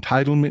you an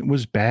entitlement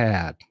was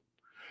bad.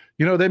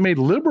 They made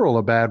liberal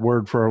a bad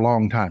word for a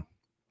long time.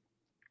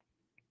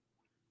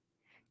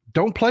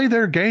 Don't play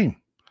their game.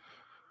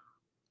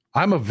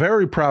 I'm a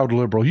very proud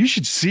liberal. You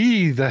should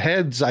see the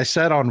heads I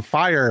set on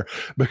fire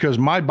because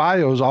my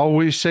bios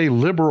always say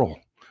liberal,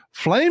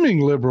 flaming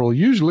liberal,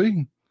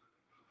 usually.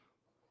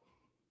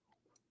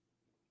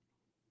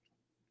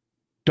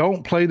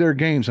 Don't play their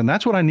games. And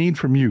that's what I need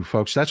from you,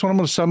 folks. That's what I'm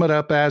going to sum it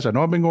up as. I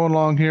know I've been going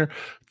long here.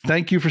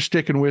 Thank you for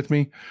sticking with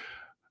me.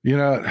 You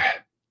know,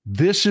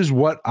 this is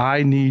what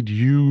I need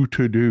you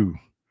to do.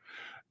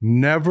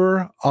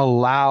 Never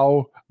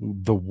allow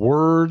the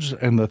words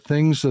and the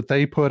things that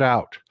they put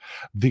out,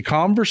 the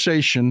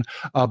conversation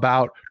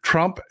about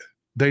Trump,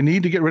 they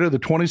need to get rid of the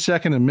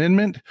 22nd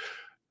Amendment,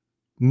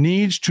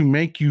 needs to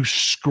make you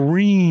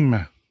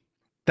scream.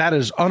 That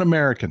is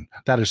un-American.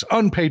 That is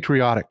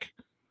unpatriotic.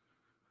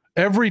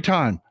 Every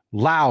time,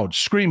 loud,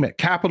 scream it,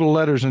 capital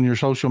letters in your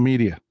social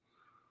media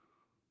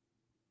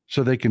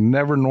so they can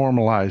never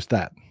normalize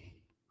that.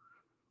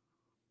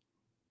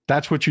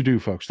 That's what you do,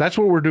 folks. That's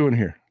what we're doing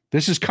here.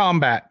 This is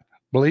combat.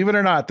 Believe it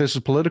or not, this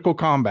is political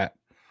combat.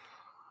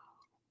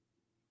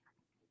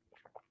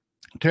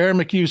 Tara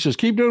McHugh says,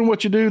 keep doing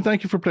what you do.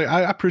 Thank you for playing.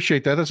 I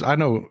appreciate that. I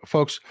know,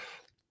 folks,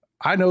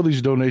 I know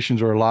these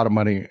donations are a lot of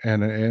money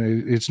and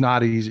it's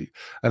not easy.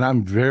 And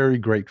I'm very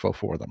grateful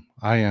for them.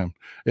 I am.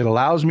 It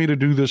allows me to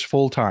do this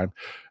full time.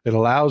 It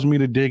allows me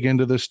to dig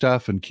into this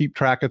stuff and keep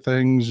track of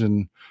things.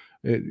 And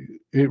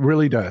it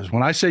really does.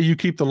 When I say you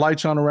keep the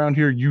lights on around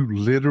here, you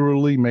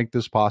literally make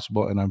this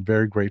possible. And I'm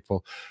very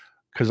grateful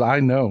because I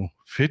know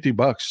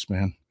 $50,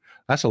 man,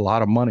 that's a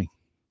lot of money.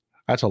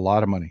 That's a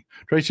lot of money.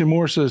 Tracy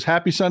Moore says,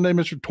 happy Sunday,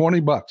 Mr.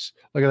 $20.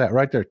 Look at that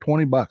right there.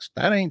 $20.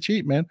 That ain't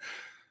cheap, man.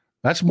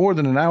 That's more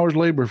than an hour's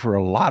labor for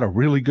a lot of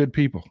really good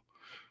people.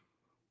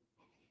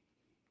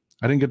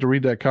 I didn't get to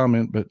read that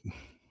comment, but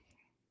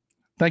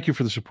thank you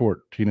for the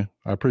support, Tina.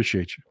 I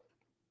appreciate you.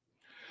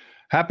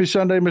 Happy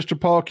Sunday, Mr.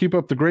 Paul. Keep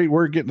up the great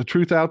work getting the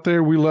truth out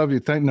there. We love you.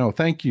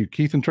 Thank you.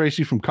 Keith and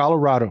Tracy from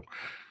Colorado.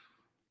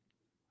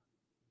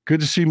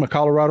 Good to see my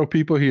Colorado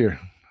people here.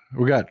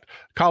 We got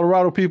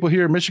Colorado people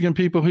here, Michigan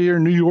people here,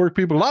 New York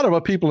people. A lot of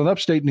our people in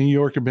upstate New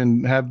York have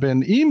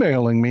been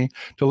emailing me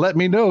to let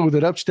me know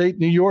that upstate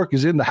New York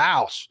is in the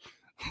house.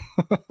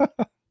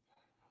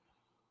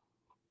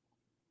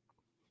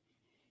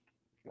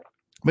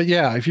 But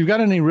yeah, if you've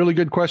got any really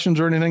good questions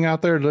or anything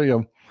out there,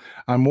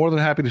 I'm more than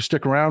happy to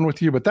stick around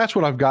with you. But that's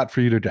what I've got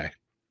for you today.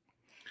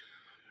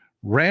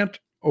 Rant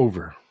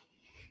over.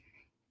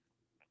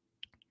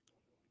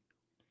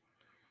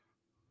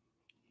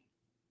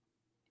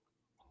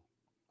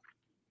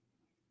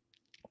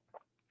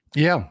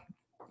 Yeah.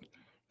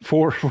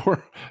 For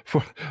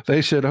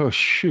they said, oh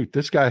shoot,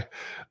 this guy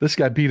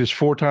beat us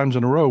 4 times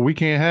in a row. We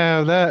can't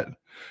have that.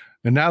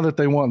 And now that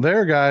they want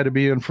their guy to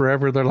be in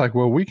forever, they're like,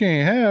 well, we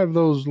can't have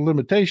those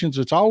limitations.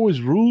 It's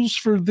always rules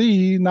for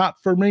thee, not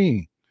for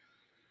me.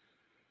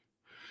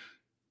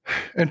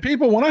 And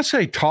people, when I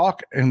say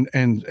talk and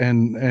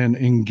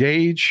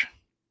engage,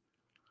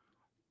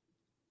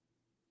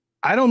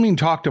 I don't mean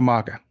talk to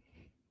MAGA.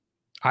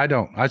 I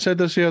don't. I said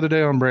this the other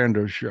day on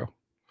Brando's show.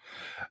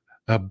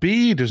 A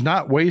bee does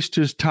not waste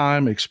his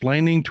time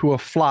explaining to a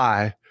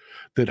fly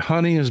that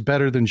honey is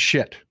better than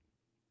shit.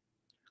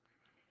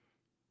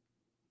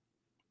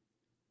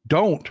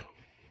 Don't.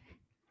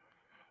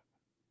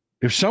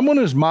 If someone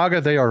is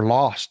MAGA, they are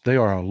lost. They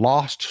are a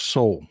lost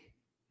soul.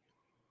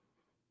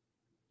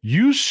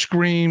 You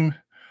scream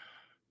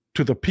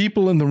to the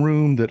people in the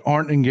room that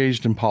aren't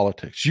engaged in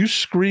politics. You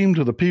scream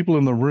to the people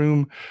in the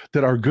room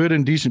that are good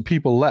and decent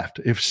people left.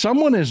 If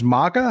someone is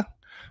MAGA,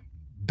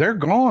 they're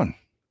gone.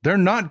 They're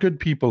not good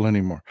people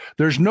anymore.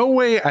 There's no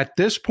way at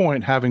this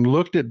point, having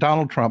looked at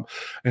Donald Trump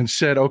and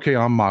said, okay,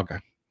 I'm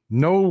MAGA.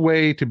 No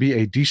way to be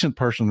a decent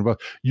person.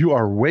 You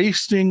are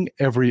wasting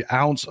every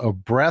ounce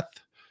of breath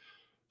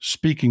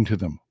speaking to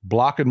them.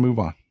 Block and move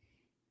on.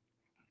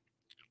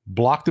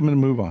 Block them and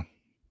move on.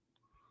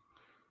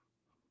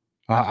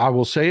 I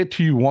will say it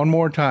to you one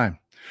more time.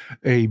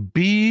 A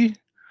bee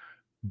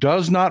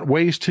does not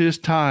waste his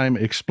time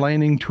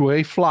explaining to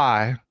a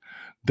fly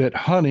that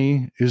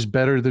honey is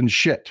better than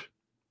shit.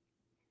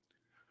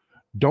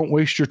 Don't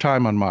waste your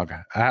time on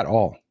MAGA at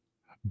all,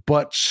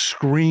 but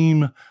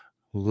scream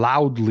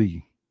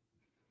loudly.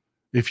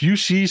 If you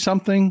see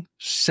something,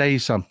 say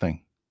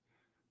something.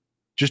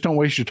 Just don't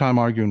waste your time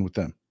arguing with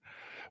them.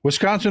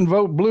 Wisconsin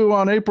vote blue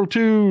on April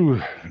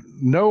 2.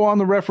 No on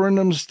the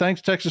referendums.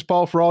 Thanks, Texas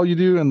Paul, for all you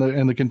do and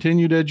the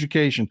continued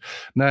education.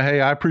 Now,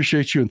 hey, I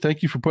appreciate you and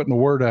thank you for putting the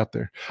word out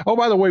there. Oh,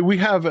 by the way, we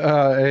have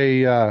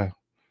an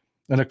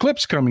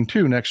eclipse coming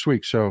too next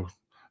week, so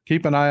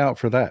keep an eye out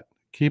for that.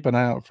 Keep an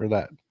eye out for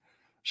that.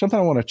 Something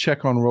I want to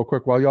check on real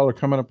quick while y'all are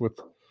coming up with,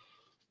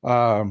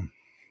 while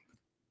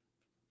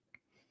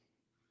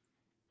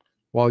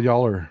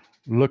y'all are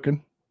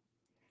looking.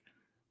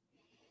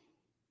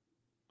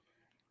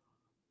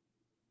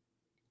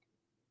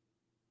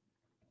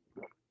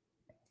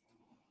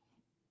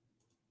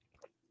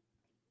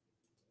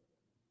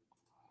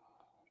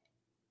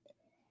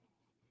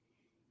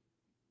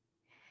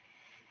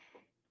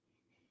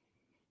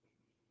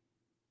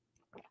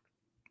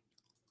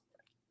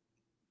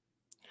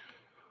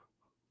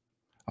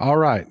 All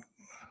right.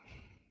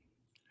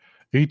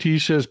 ET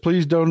says,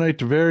 please donate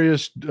to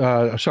various,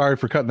 sorry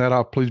for cutting that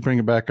off. Please bring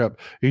it back up.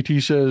 ET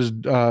says,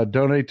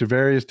 donate to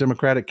various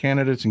Democratic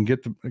candidates and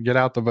get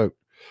out the vote.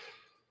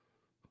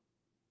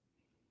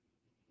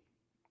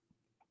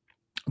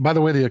 By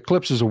the way, the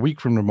eclipse is a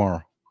week from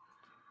tomorrow.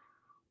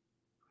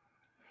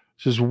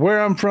 Says,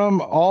 where I'm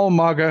from, all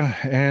MAGA,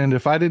 and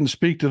if I didn't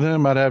speak to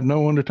them, I'd have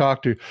no one to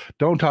talk to.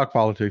 Don't talk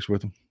politics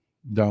with them.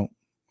 Don't.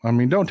 I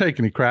mean, don't take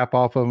any crap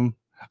off of them.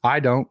 I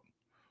don't.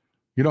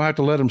 You don't have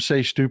to let them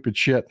say stupid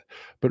shit,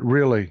 but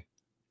really,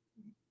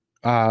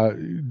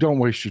 don't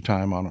waste your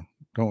time on them.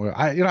 Don't.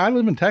 I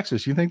live in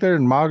Texas. You think they're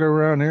in MAGA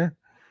around here?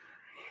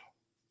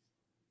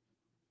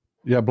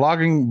 Yeah,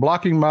 blocking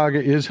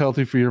MAGA is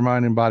healthy for your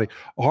mind and body.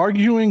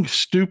 Arguing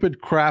stupid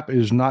crap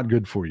is not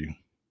good for you.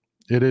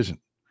 It isn't.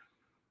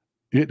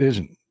 It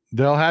isn't.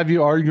 They'll have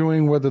you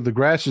arguing whether the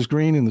grass is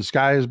green and the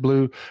sky is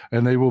blue,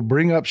 and they will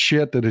bring up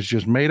shit that is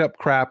just made up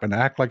crap and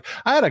act like.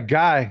 I had a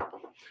guy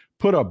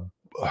put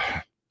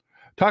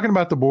talking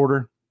about the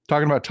border,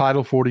 talking about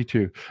Title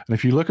 42. And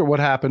if you look at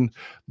what happened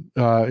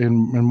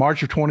in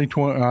March of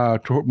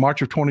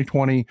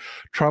 2020,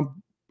 Trump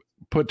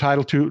put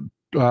Title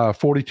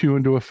 42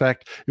 into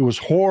effect. It was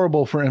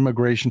horrible for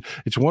immigration.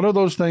 It's one of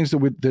those things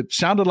that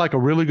sounded like a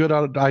really good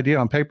idea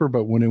on paper,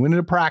 but when it went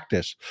into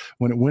practice,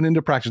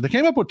 they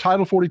came up with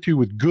Title 42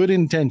 with good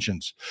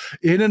intentions.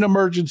 In an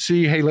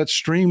emergency, hey, let's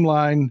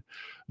streamline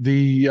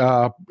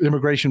the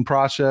immigration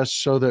process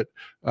so that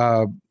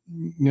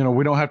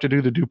we don't have to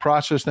do the due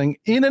process thing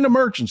in an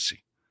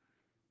emergency.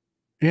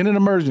 And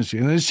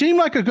it seemed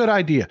like a good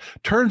idea.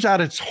 Turns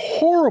out it's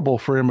horrible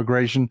for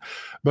immigration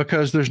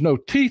because there's no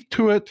teeth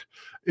to it.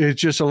 It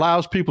just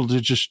allows people to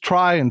just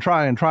try.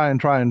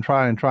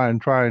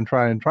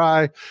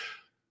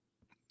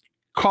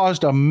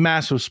 Caused a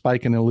massive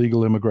spike in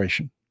illegal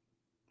immigration.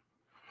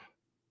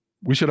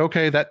 We said,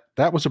 okay,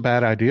 that was a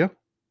bad idea.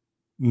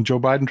 And Joe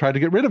Biden tried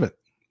to get rid of it.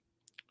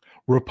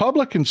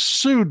 Republicans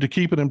sued to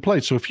keep it in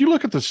place. So if you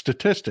look at the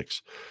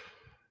statistics,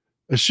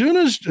 as soon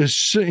as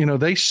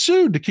they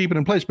sued to keep it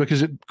in place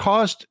because it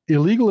caused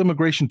illegal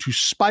immigration to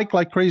spike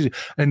like crazy.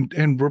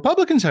 And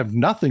Republicans have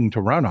nothing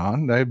to run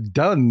on. They've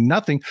done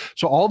nothing.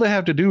 So all they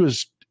have to do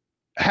is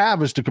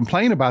to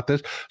complain about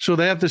this. So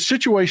they have the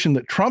situation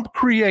that Trump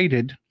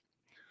created.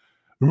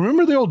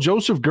 Remember the old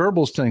Joseph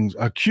Goebbels things: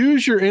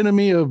 accuse your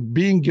enemy of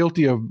being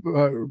guilty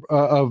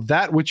of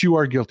that which you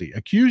are guilty.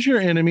 Accuse your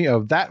enemy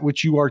of that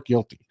which you are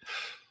guilty.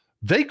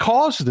 They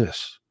caused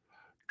this.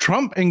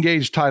 Trump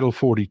engaged Title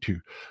 42.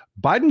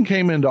 Biden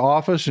came into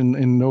office in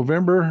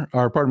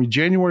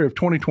January of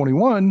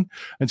 2021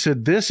 and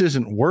said, this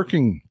isn't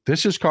working.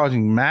 This is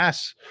causing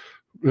mass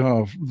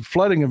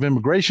flooding of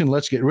immigration.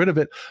 Let's get rid of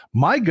it.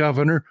 My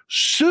governor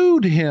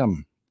sued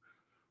him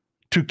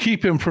to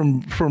keep him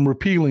from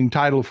repealing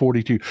Title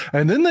 42.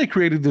 And then they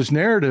created this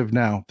narrative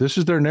now. This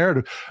is their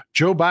narrative.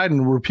 Joe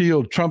Biden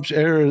repealed Trump's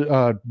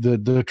era,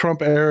 the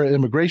Trump era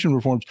immigration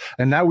reforms,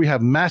 and now we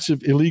have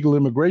massive illegal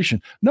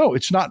immigration. No,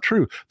 it's not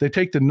true. They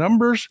take the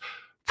numbers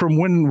from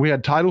when we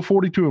had Title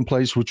 42 in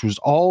place, which was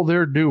all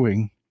they're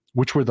doing,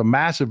 which were the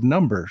massive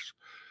numbers,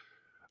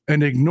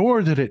 and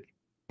ignore that it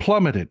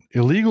plummeted.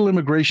 Illegal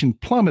immigration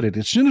plummeted.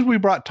 As soon as we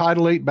brought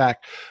Title 8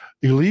 back,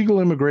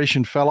 illegal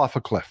immigration fell off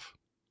a cliff.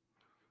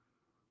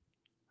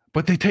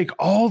 But they take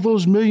all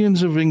those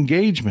millions of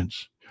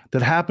engagements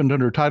that happened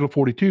under Title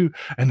 42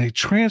 and they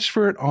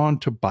transfer it on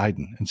to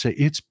Biden and say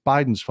it's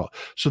Biden's fault.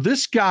 So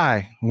this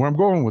guy, where I'm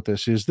going with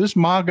this is this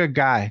MAGA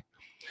guy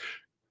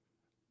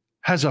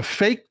has a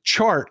fake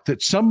chart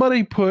that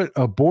somebody put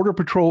a Border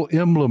Patrol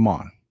emblem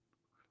on.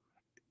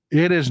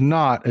 It is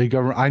not a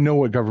government. I know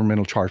what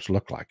governmental charts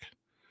look like.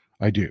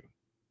 I do.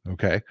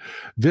 Okay.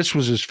 This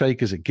was as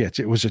fake as it gets.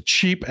 It was a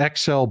cheap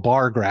Excel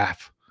bar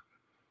graph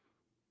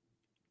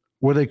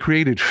where they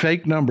created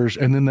fake numbers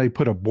and then they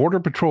put a Border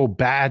Patrol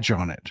badge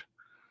on it.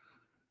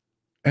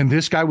 And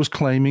this guy was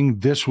claiming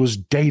this was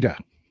data.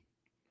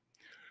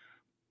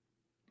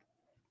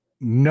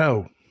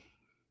 No,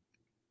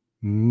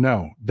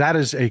 that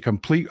is a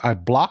complete, I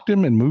blocked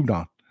him and moved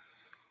on.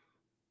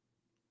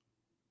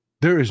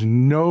 There is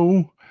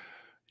no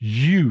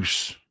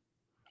use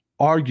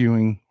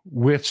arguing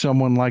with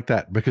someone like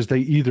that because they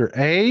either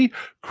A,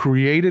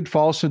 created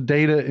false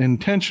data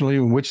intentionally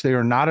in which they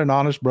are not an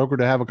honest broker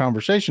to have a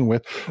conversation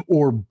with,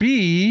 or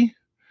B,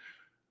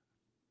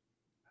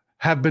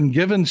 have been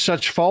given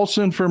such false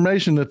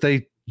information that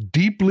they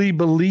deeply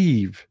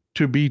believe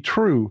to be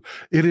true.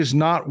 It is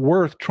not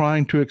worth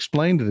trying to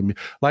explain to them.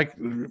 Like,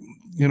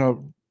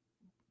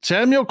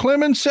 Samuel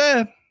Clemens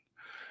said,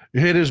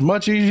 it is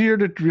much easier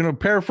to,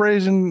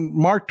 paraphrasing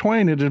Mark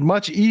Twain, it is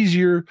much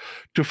easier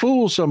to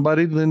fool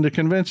somebody than to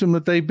convince them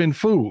that they've been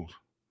fooled.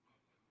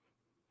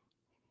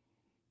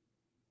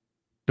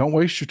 Don't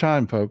waste your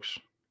time, folks.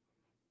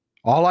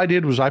 All I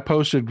did was I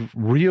posted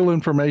real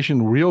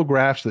information, real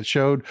graphs that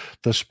showed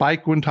the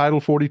spike when Title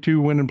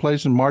 42 went in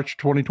place in March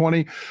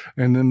 2020,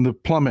 and then the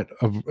plummet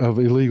of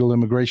illegal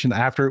immigration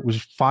after it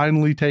was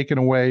finally taken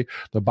away.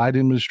 The Biden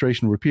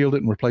administration repealed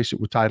it and replaced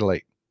it with Title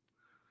 8.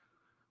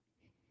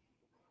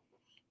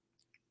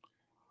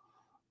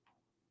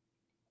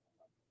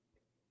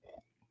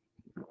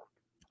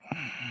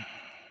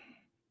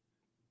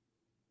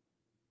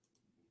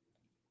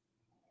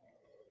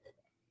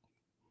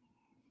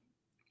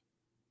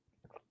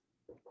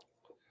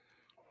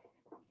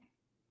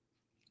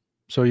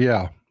 So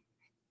yeah,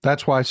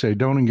 that's why I say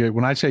don't engage.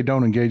 When I say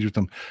don't engage with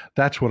them,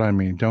 that's what I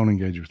mean. Don't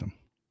engage with them.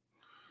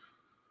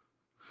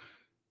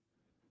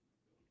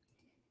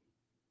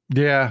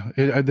 Yeah,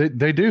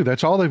 they do.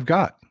 That's all they've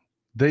got.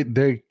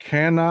 They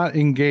cannot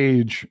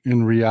engage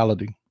in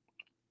reality.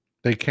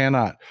 They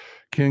cannot.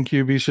 Ken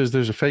QB says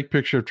there's a fake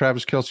picture of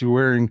Travis Kelce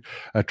wearing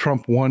a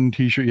Trump 1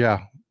 t-shirt. Yeah,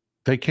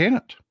 they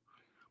can't.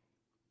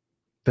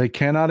 They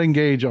cannot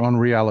engage on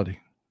reality.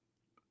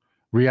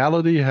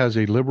 Reality has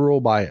a liberal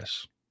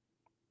bias.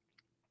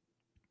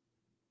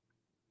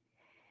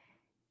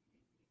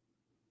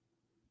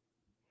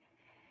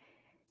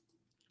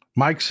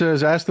 Mike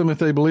says, ask them if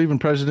they believe in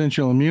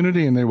presidential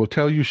immunity, and they will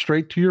tell you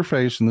straight to your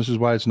face, and this is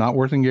why it's not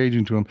worth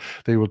engaging to them.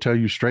 They will tell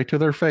you straight to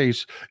their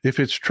face. If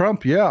it's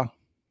Trump, yeah.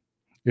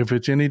 If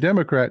it's any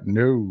Democrat,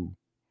 no.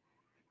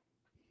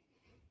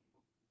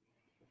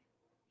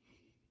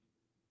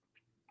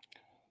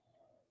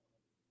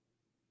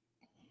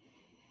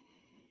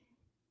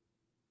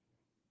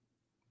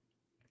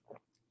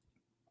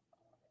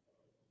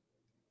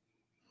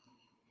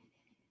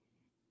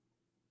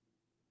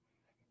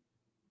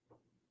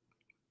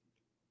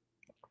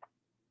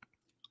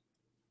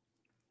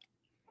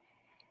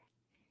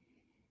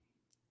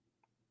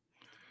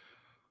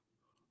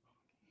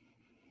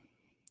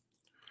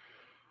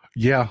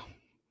 Yeah,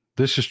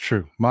 this is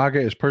true. MAGA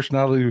is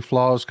personality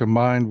flaws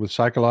combined with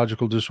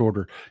psychological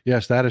disorder.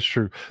 Yes, that is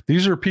true.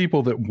 These are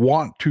people that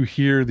want to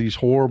hear these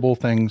horrible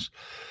things.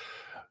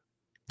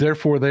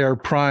 Therefore, they are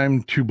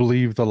primed to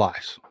believe the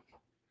lies.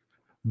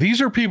 These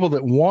are people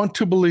that want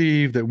to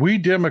believe that we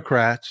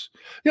Democrats,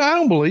 I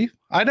don't believe.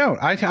 I don't.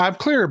 I'm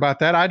clear about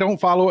that. I don't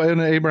follow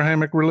an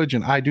Abrahamic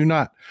religion. I do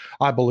not.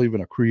 I believe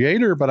in a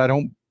creator, but I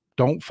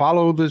don't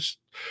follow this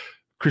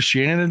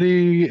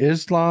Christianity,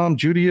 Islam,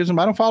 Judaism.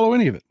 I don't follow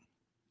any of it.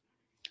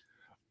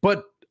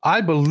 But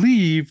I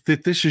believe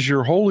that this is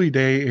your holy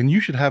day and you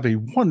should have a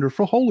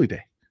wonderful holy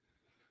day.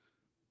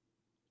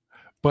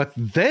 But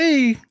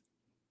MAGA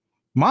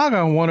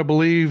want to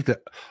believe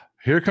that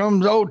here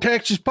comes old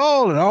Texas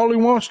Paul and all he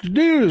wants to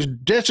do is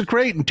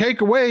desecrate and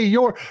take away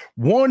your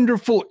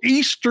wonderful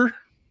Easter.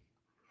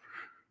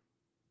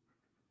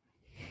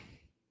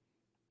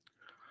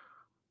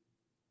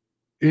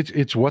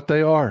 It's what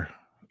they are.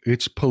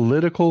 It's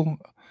political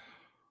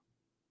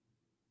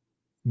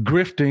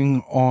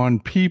grifting on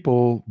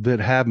people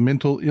that have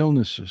mental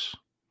illnesses.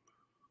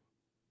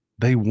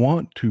 They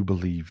want to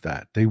believe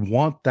that. They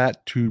want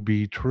that to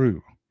be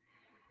true.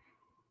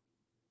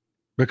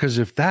 Because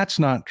if that's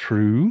not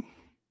true,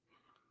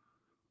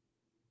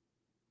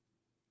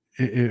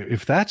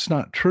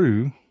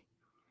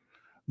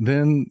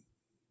 then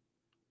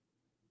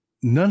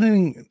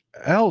nothing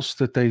else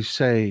that they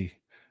say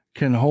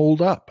can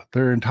hold up.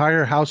 Their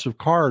entire house of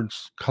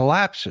cards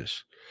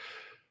collapses.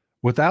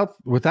 Without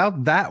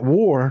that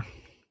war,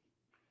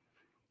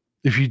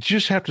 if you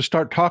just have to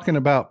start talking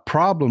about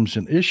problems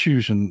and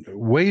issues and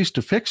ways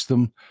to fix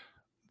them,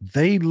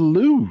 they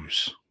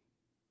lose.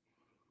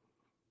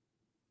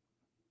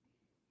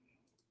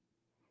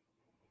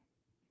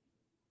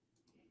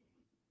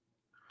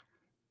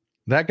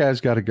 That guy's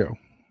got to go.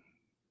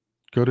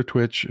 Go to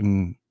Twitch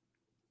and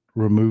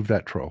remove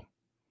that troll.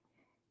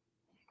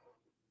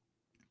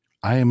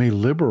 I am a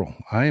liberal.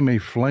 I am a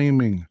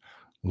flaming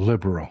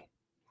liberal.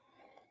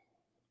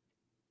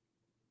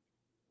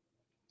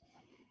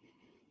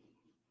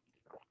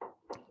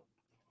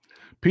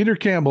 Peter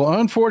Campbell,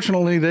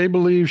 unfortunately, they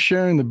believe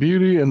sharing the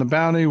beauty and the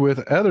bounty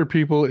with other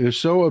people is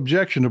so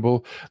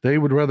objectionable, they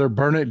would rather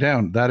burn it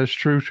down. That is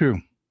true,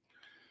 too.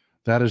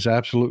 That is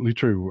absolutely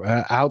true.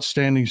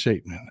 Outstanding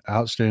statement.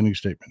 Outstanding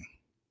statement.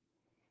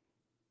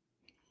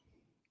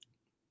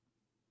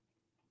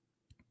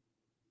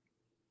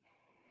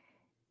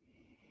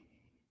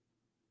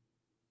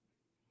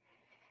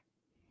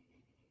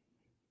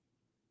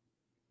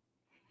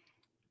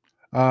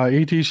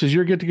 ET says,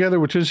 your get together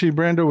with Tennessee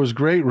Brando was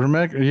great.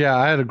 Yeah,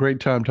 I had a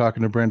great time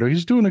talking to Brando.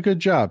 He's doing a good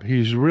job.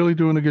 He's really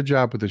doing a good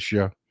job with this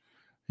show.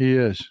 He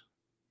is.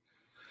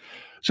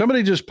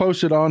 Somebody just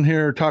posted on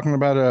here talking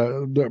about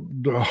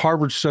the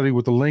Harvard study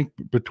with the link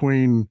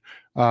between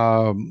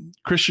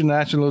Christian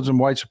nationalism,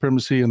 white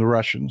supremacy, and the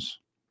Russians.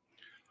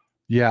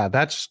 Yeah,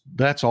 that's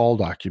all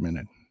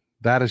documented.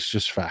 That is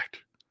just fact.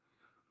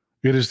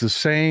 It is the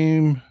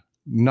same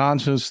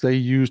nonsense they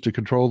use to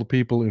control the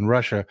people in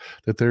Russia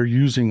that they're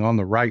using on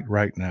the right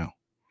now.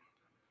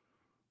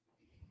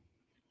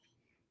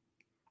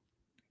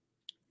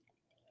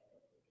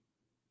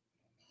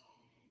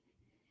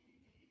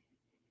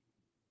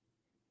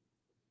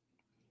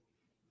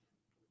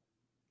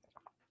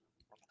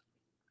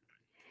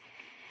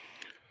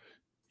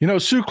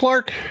 Sue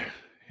Clark,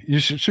 you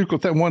should Sue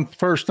that one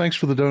first. Thanks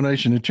for the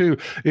donation. And two,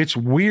 it's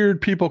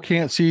weird people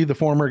can't see the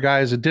former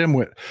guy as a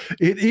dimwit.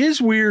 It is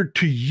weird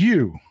to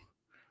you.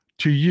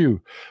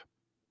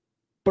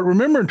 But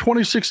remember in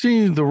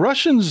 2016, the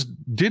Russians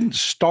didn't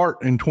start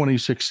in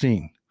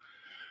 2016.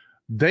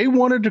 They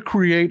wanted to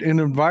create an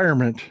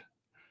environment,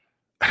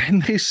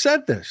 and they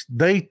said this.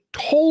 They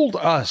told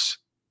us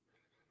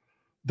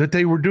that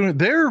they were doing.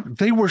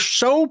 They were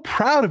so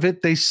proud of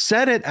it, they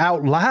said it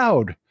out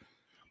loud.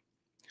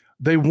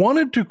 They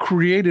wanted to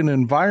create an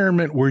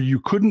environment where you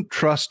couldn't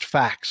trust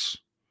facts,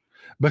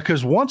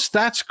 because once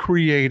that's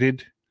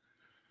created,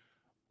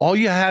 all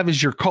you have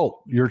is your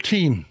cult, your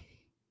team,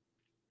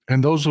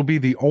 and those will be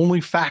the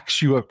only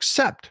facts you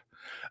accept.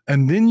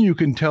 And then you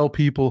can tell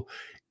people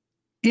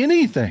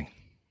anything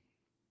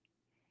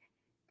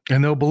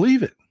and they'll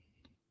believe it.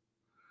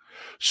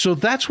 So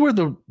that's where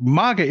the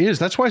MAGA is.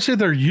 That's why I say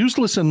they're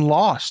useless and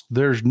lost.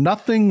 There's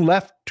nothing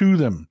left to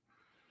them.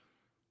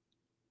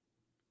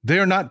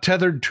 They're not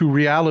tethered to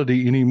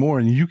reality anymore,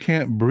 and you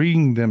can't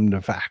bring them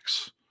to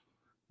facts.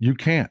 You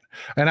can't.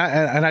 And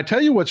I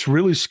tell you what's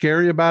really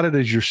scary about it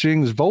is you're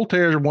seeing this.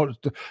 Voltaire, what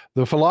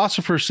the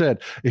philosopher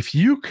said, if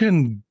you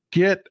can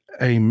get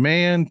a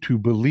man to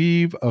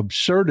believe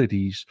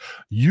absurdities,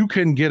 you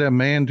can get a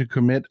man to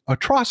commit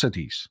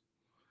atrocities.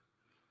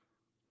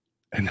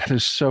 And that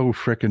is so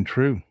freaking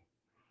true.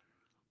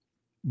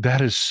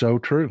 That is so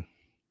true.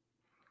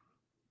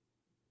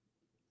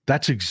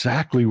 That's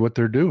exactly what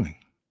they're doing.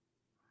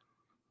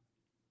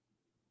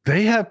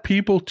 They have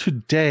people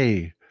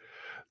today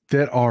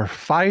that are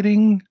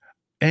fighting,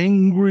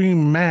 angry,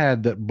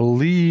 mad, that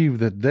believe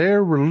that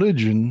their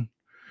religion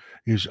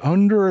is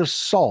under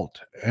assault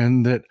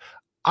and that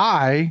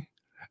I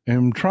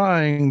am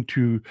trying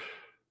to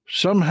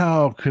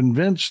somehow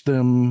convince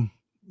them,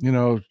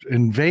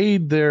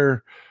 invade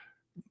their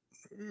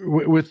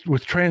with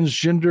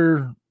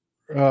transgender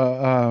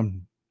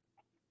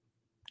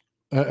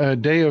a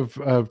day of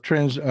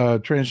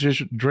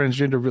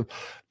transgender.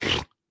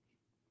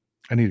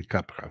 I need a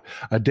cup.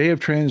 A day of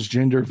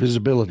transgender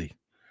visibility.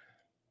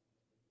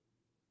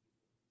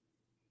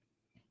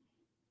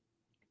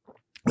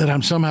 That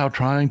I'm somehow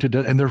trying to do,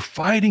 and they're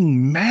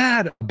fighting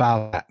mad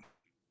about that,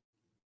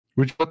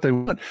 which is what they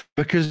want,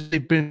 because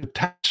they've been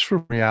detached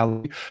from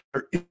reality.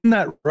 They're in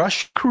that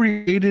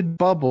rush-created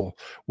bubble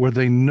where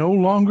they no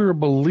longer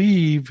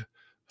believe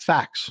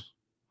facts.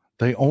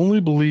 They only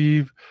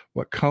believe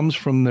what comes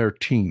from their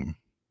team.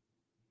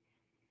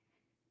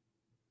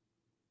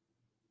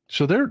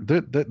 So they're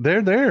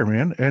there,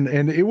 man,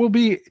 and it will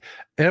be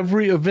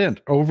every event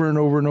over and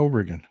over and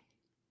over again.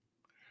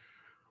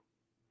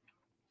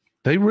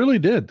 They really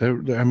did.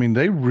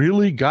 They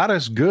really got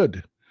us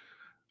good.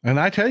 And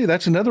I tell you,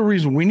 that's another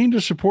reason we need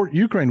to support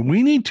Ukraine.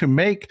 We need to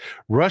make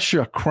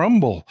Russia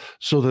crumble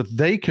so that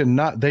they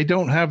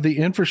don't have the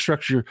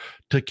infrastructure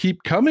to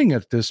keep coming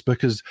at this,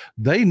 because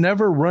they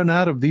never run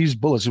out of these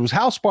bullets. It was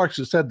Hal Sparks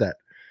that said that.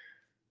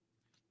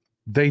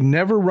 They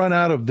never run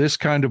out of this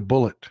kind of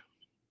bullet.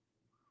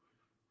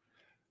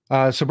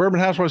 Suburban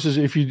Housewife says,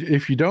 if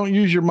you don't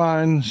use your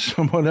mind,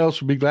 someone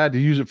else will be glad to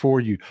use it for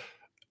you.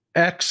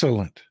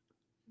 Excellent.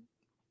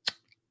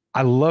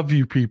 I love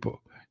you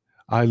people.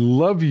 I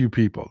love you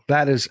people.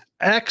 That is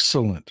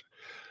excellent.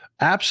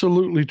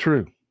 Absolutely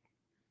true.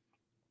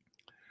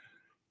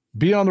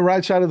 Be on the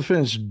right side of the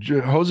fence.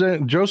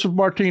 Joseph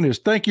Martinez.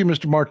 Thank you,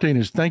 Mr.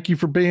 Martinez. Thank you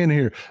for being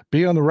here.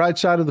 Be on the right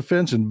side of the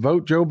fence and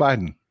vote Joe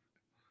Biden.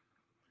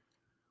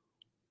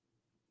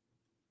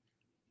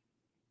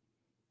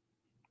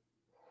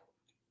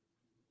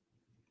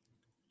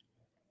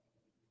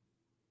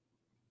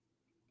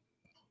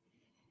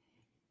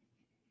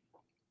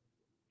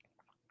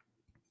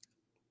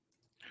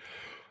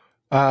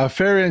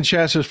 Ferry in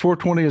chat says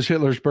 420 is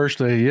Hitler's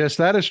birthday. Yes,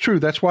 that is true.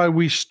 That's why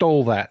we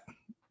stole that,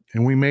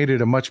 and we made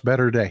it a much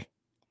better day.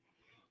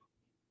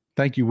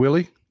 Thank you,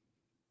 Willie.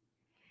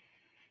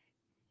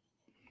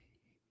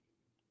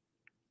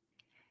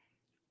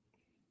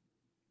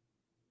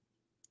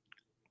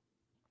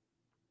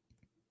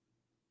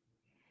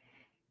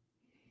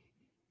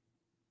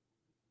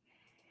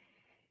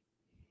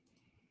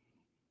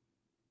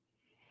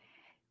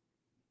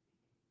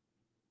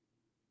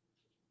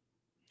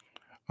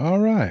 All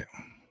right.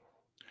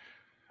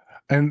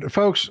 And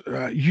folks,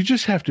 you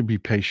just have to be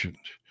patient.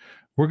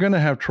 We're going to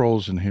have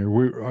trolls in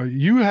here.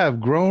 You have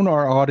grown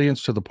our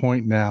audience to the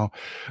point now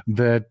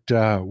that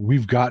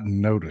we've gotten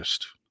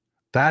noticed.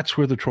 That's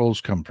where the trolls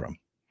come from.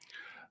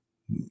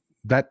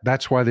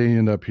 That's why they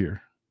end up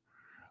here.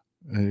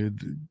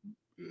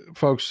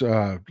 Folks,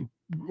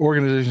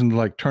 organizations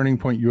like Turning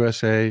Point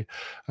USA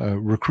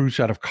recruits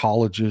out of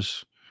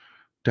colleges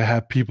to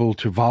have people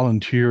to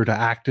volunteer to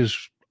act as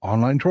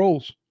online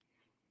trolls.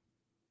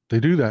 They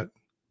do that.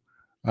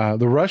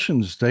 The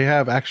Russians, they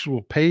have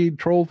actual paid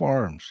troll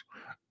farms.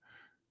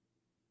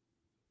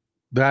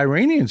 The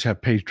Iranians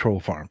have paid troll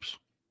farms.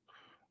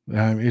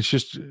 It's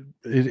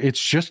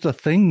just a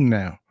thing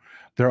now.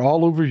 They're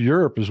all over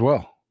Europe as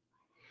well.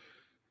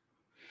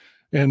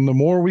 And the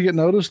more we get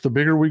noticed, the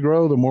bigger we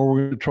grow, the more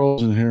we get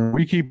trolls in here.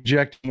 We keep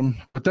ejecting them,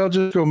 but they'll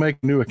just go make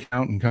a new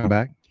account and come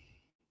back.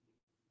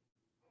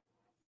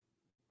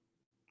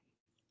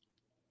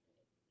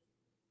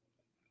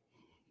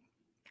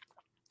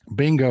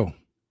 Bingo.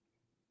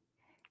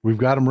 We've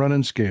got them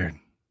running scared.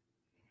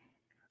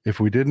 If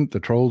we didn't, the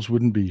trolls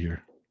wouldn't be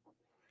here.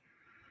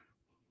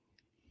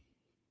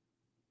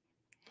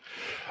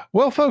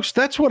 Well, folks,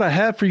 that's what I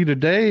have for you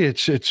today.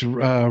 It's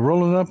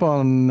rolling up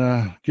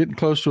on getting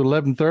close to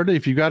 11:30.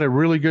 If you got a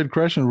really good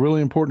question, a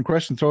really important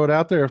question, throw it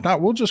out there. If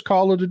not, we'll just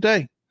call it a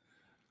day.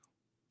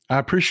 I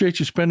appreciate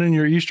you spending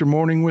your Easter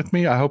morning with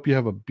me. I hope you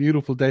have a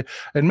beautiful day.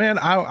 And man,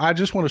 I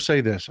just want to say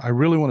this. I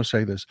really want to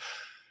say this.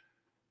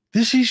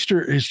 This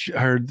Easter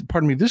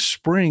this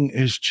spring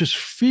is just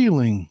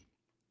feeling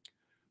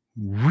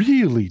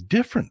really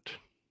different.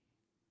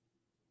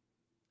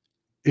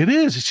 It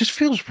is. It just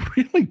feels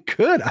really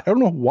good. I don't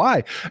know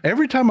why.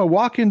 Every time I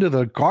walk into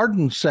the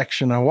garden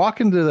section,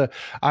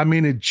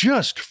 it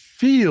just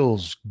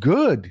feels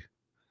good.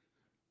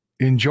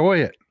 Enjoy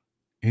it.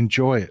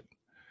 Enjoy it.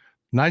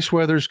 Nice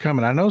weather's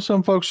coming. I know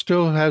some folks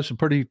still have some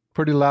pretty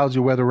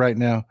lousy weather right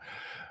now,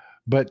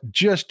 but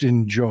just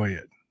enjoy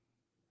it.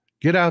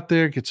 Get out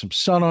there, get some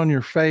sun on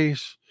your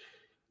face.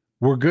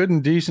 We're good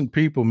and decent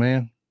people,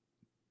 man.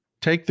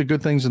 Take the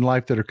good things in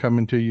life that are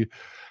coming to you.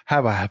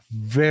 Have a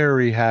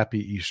very happy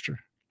Easter.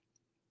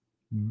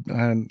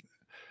 And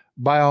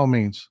by all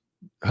means,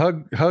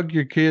 hug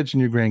your kids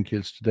and your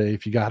grandkids today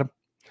if you got them.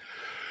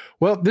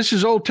 Well, this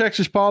is Old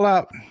Texas Paul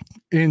out.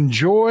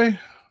 Enjoy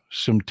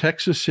some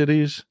Texas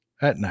cities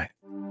at night.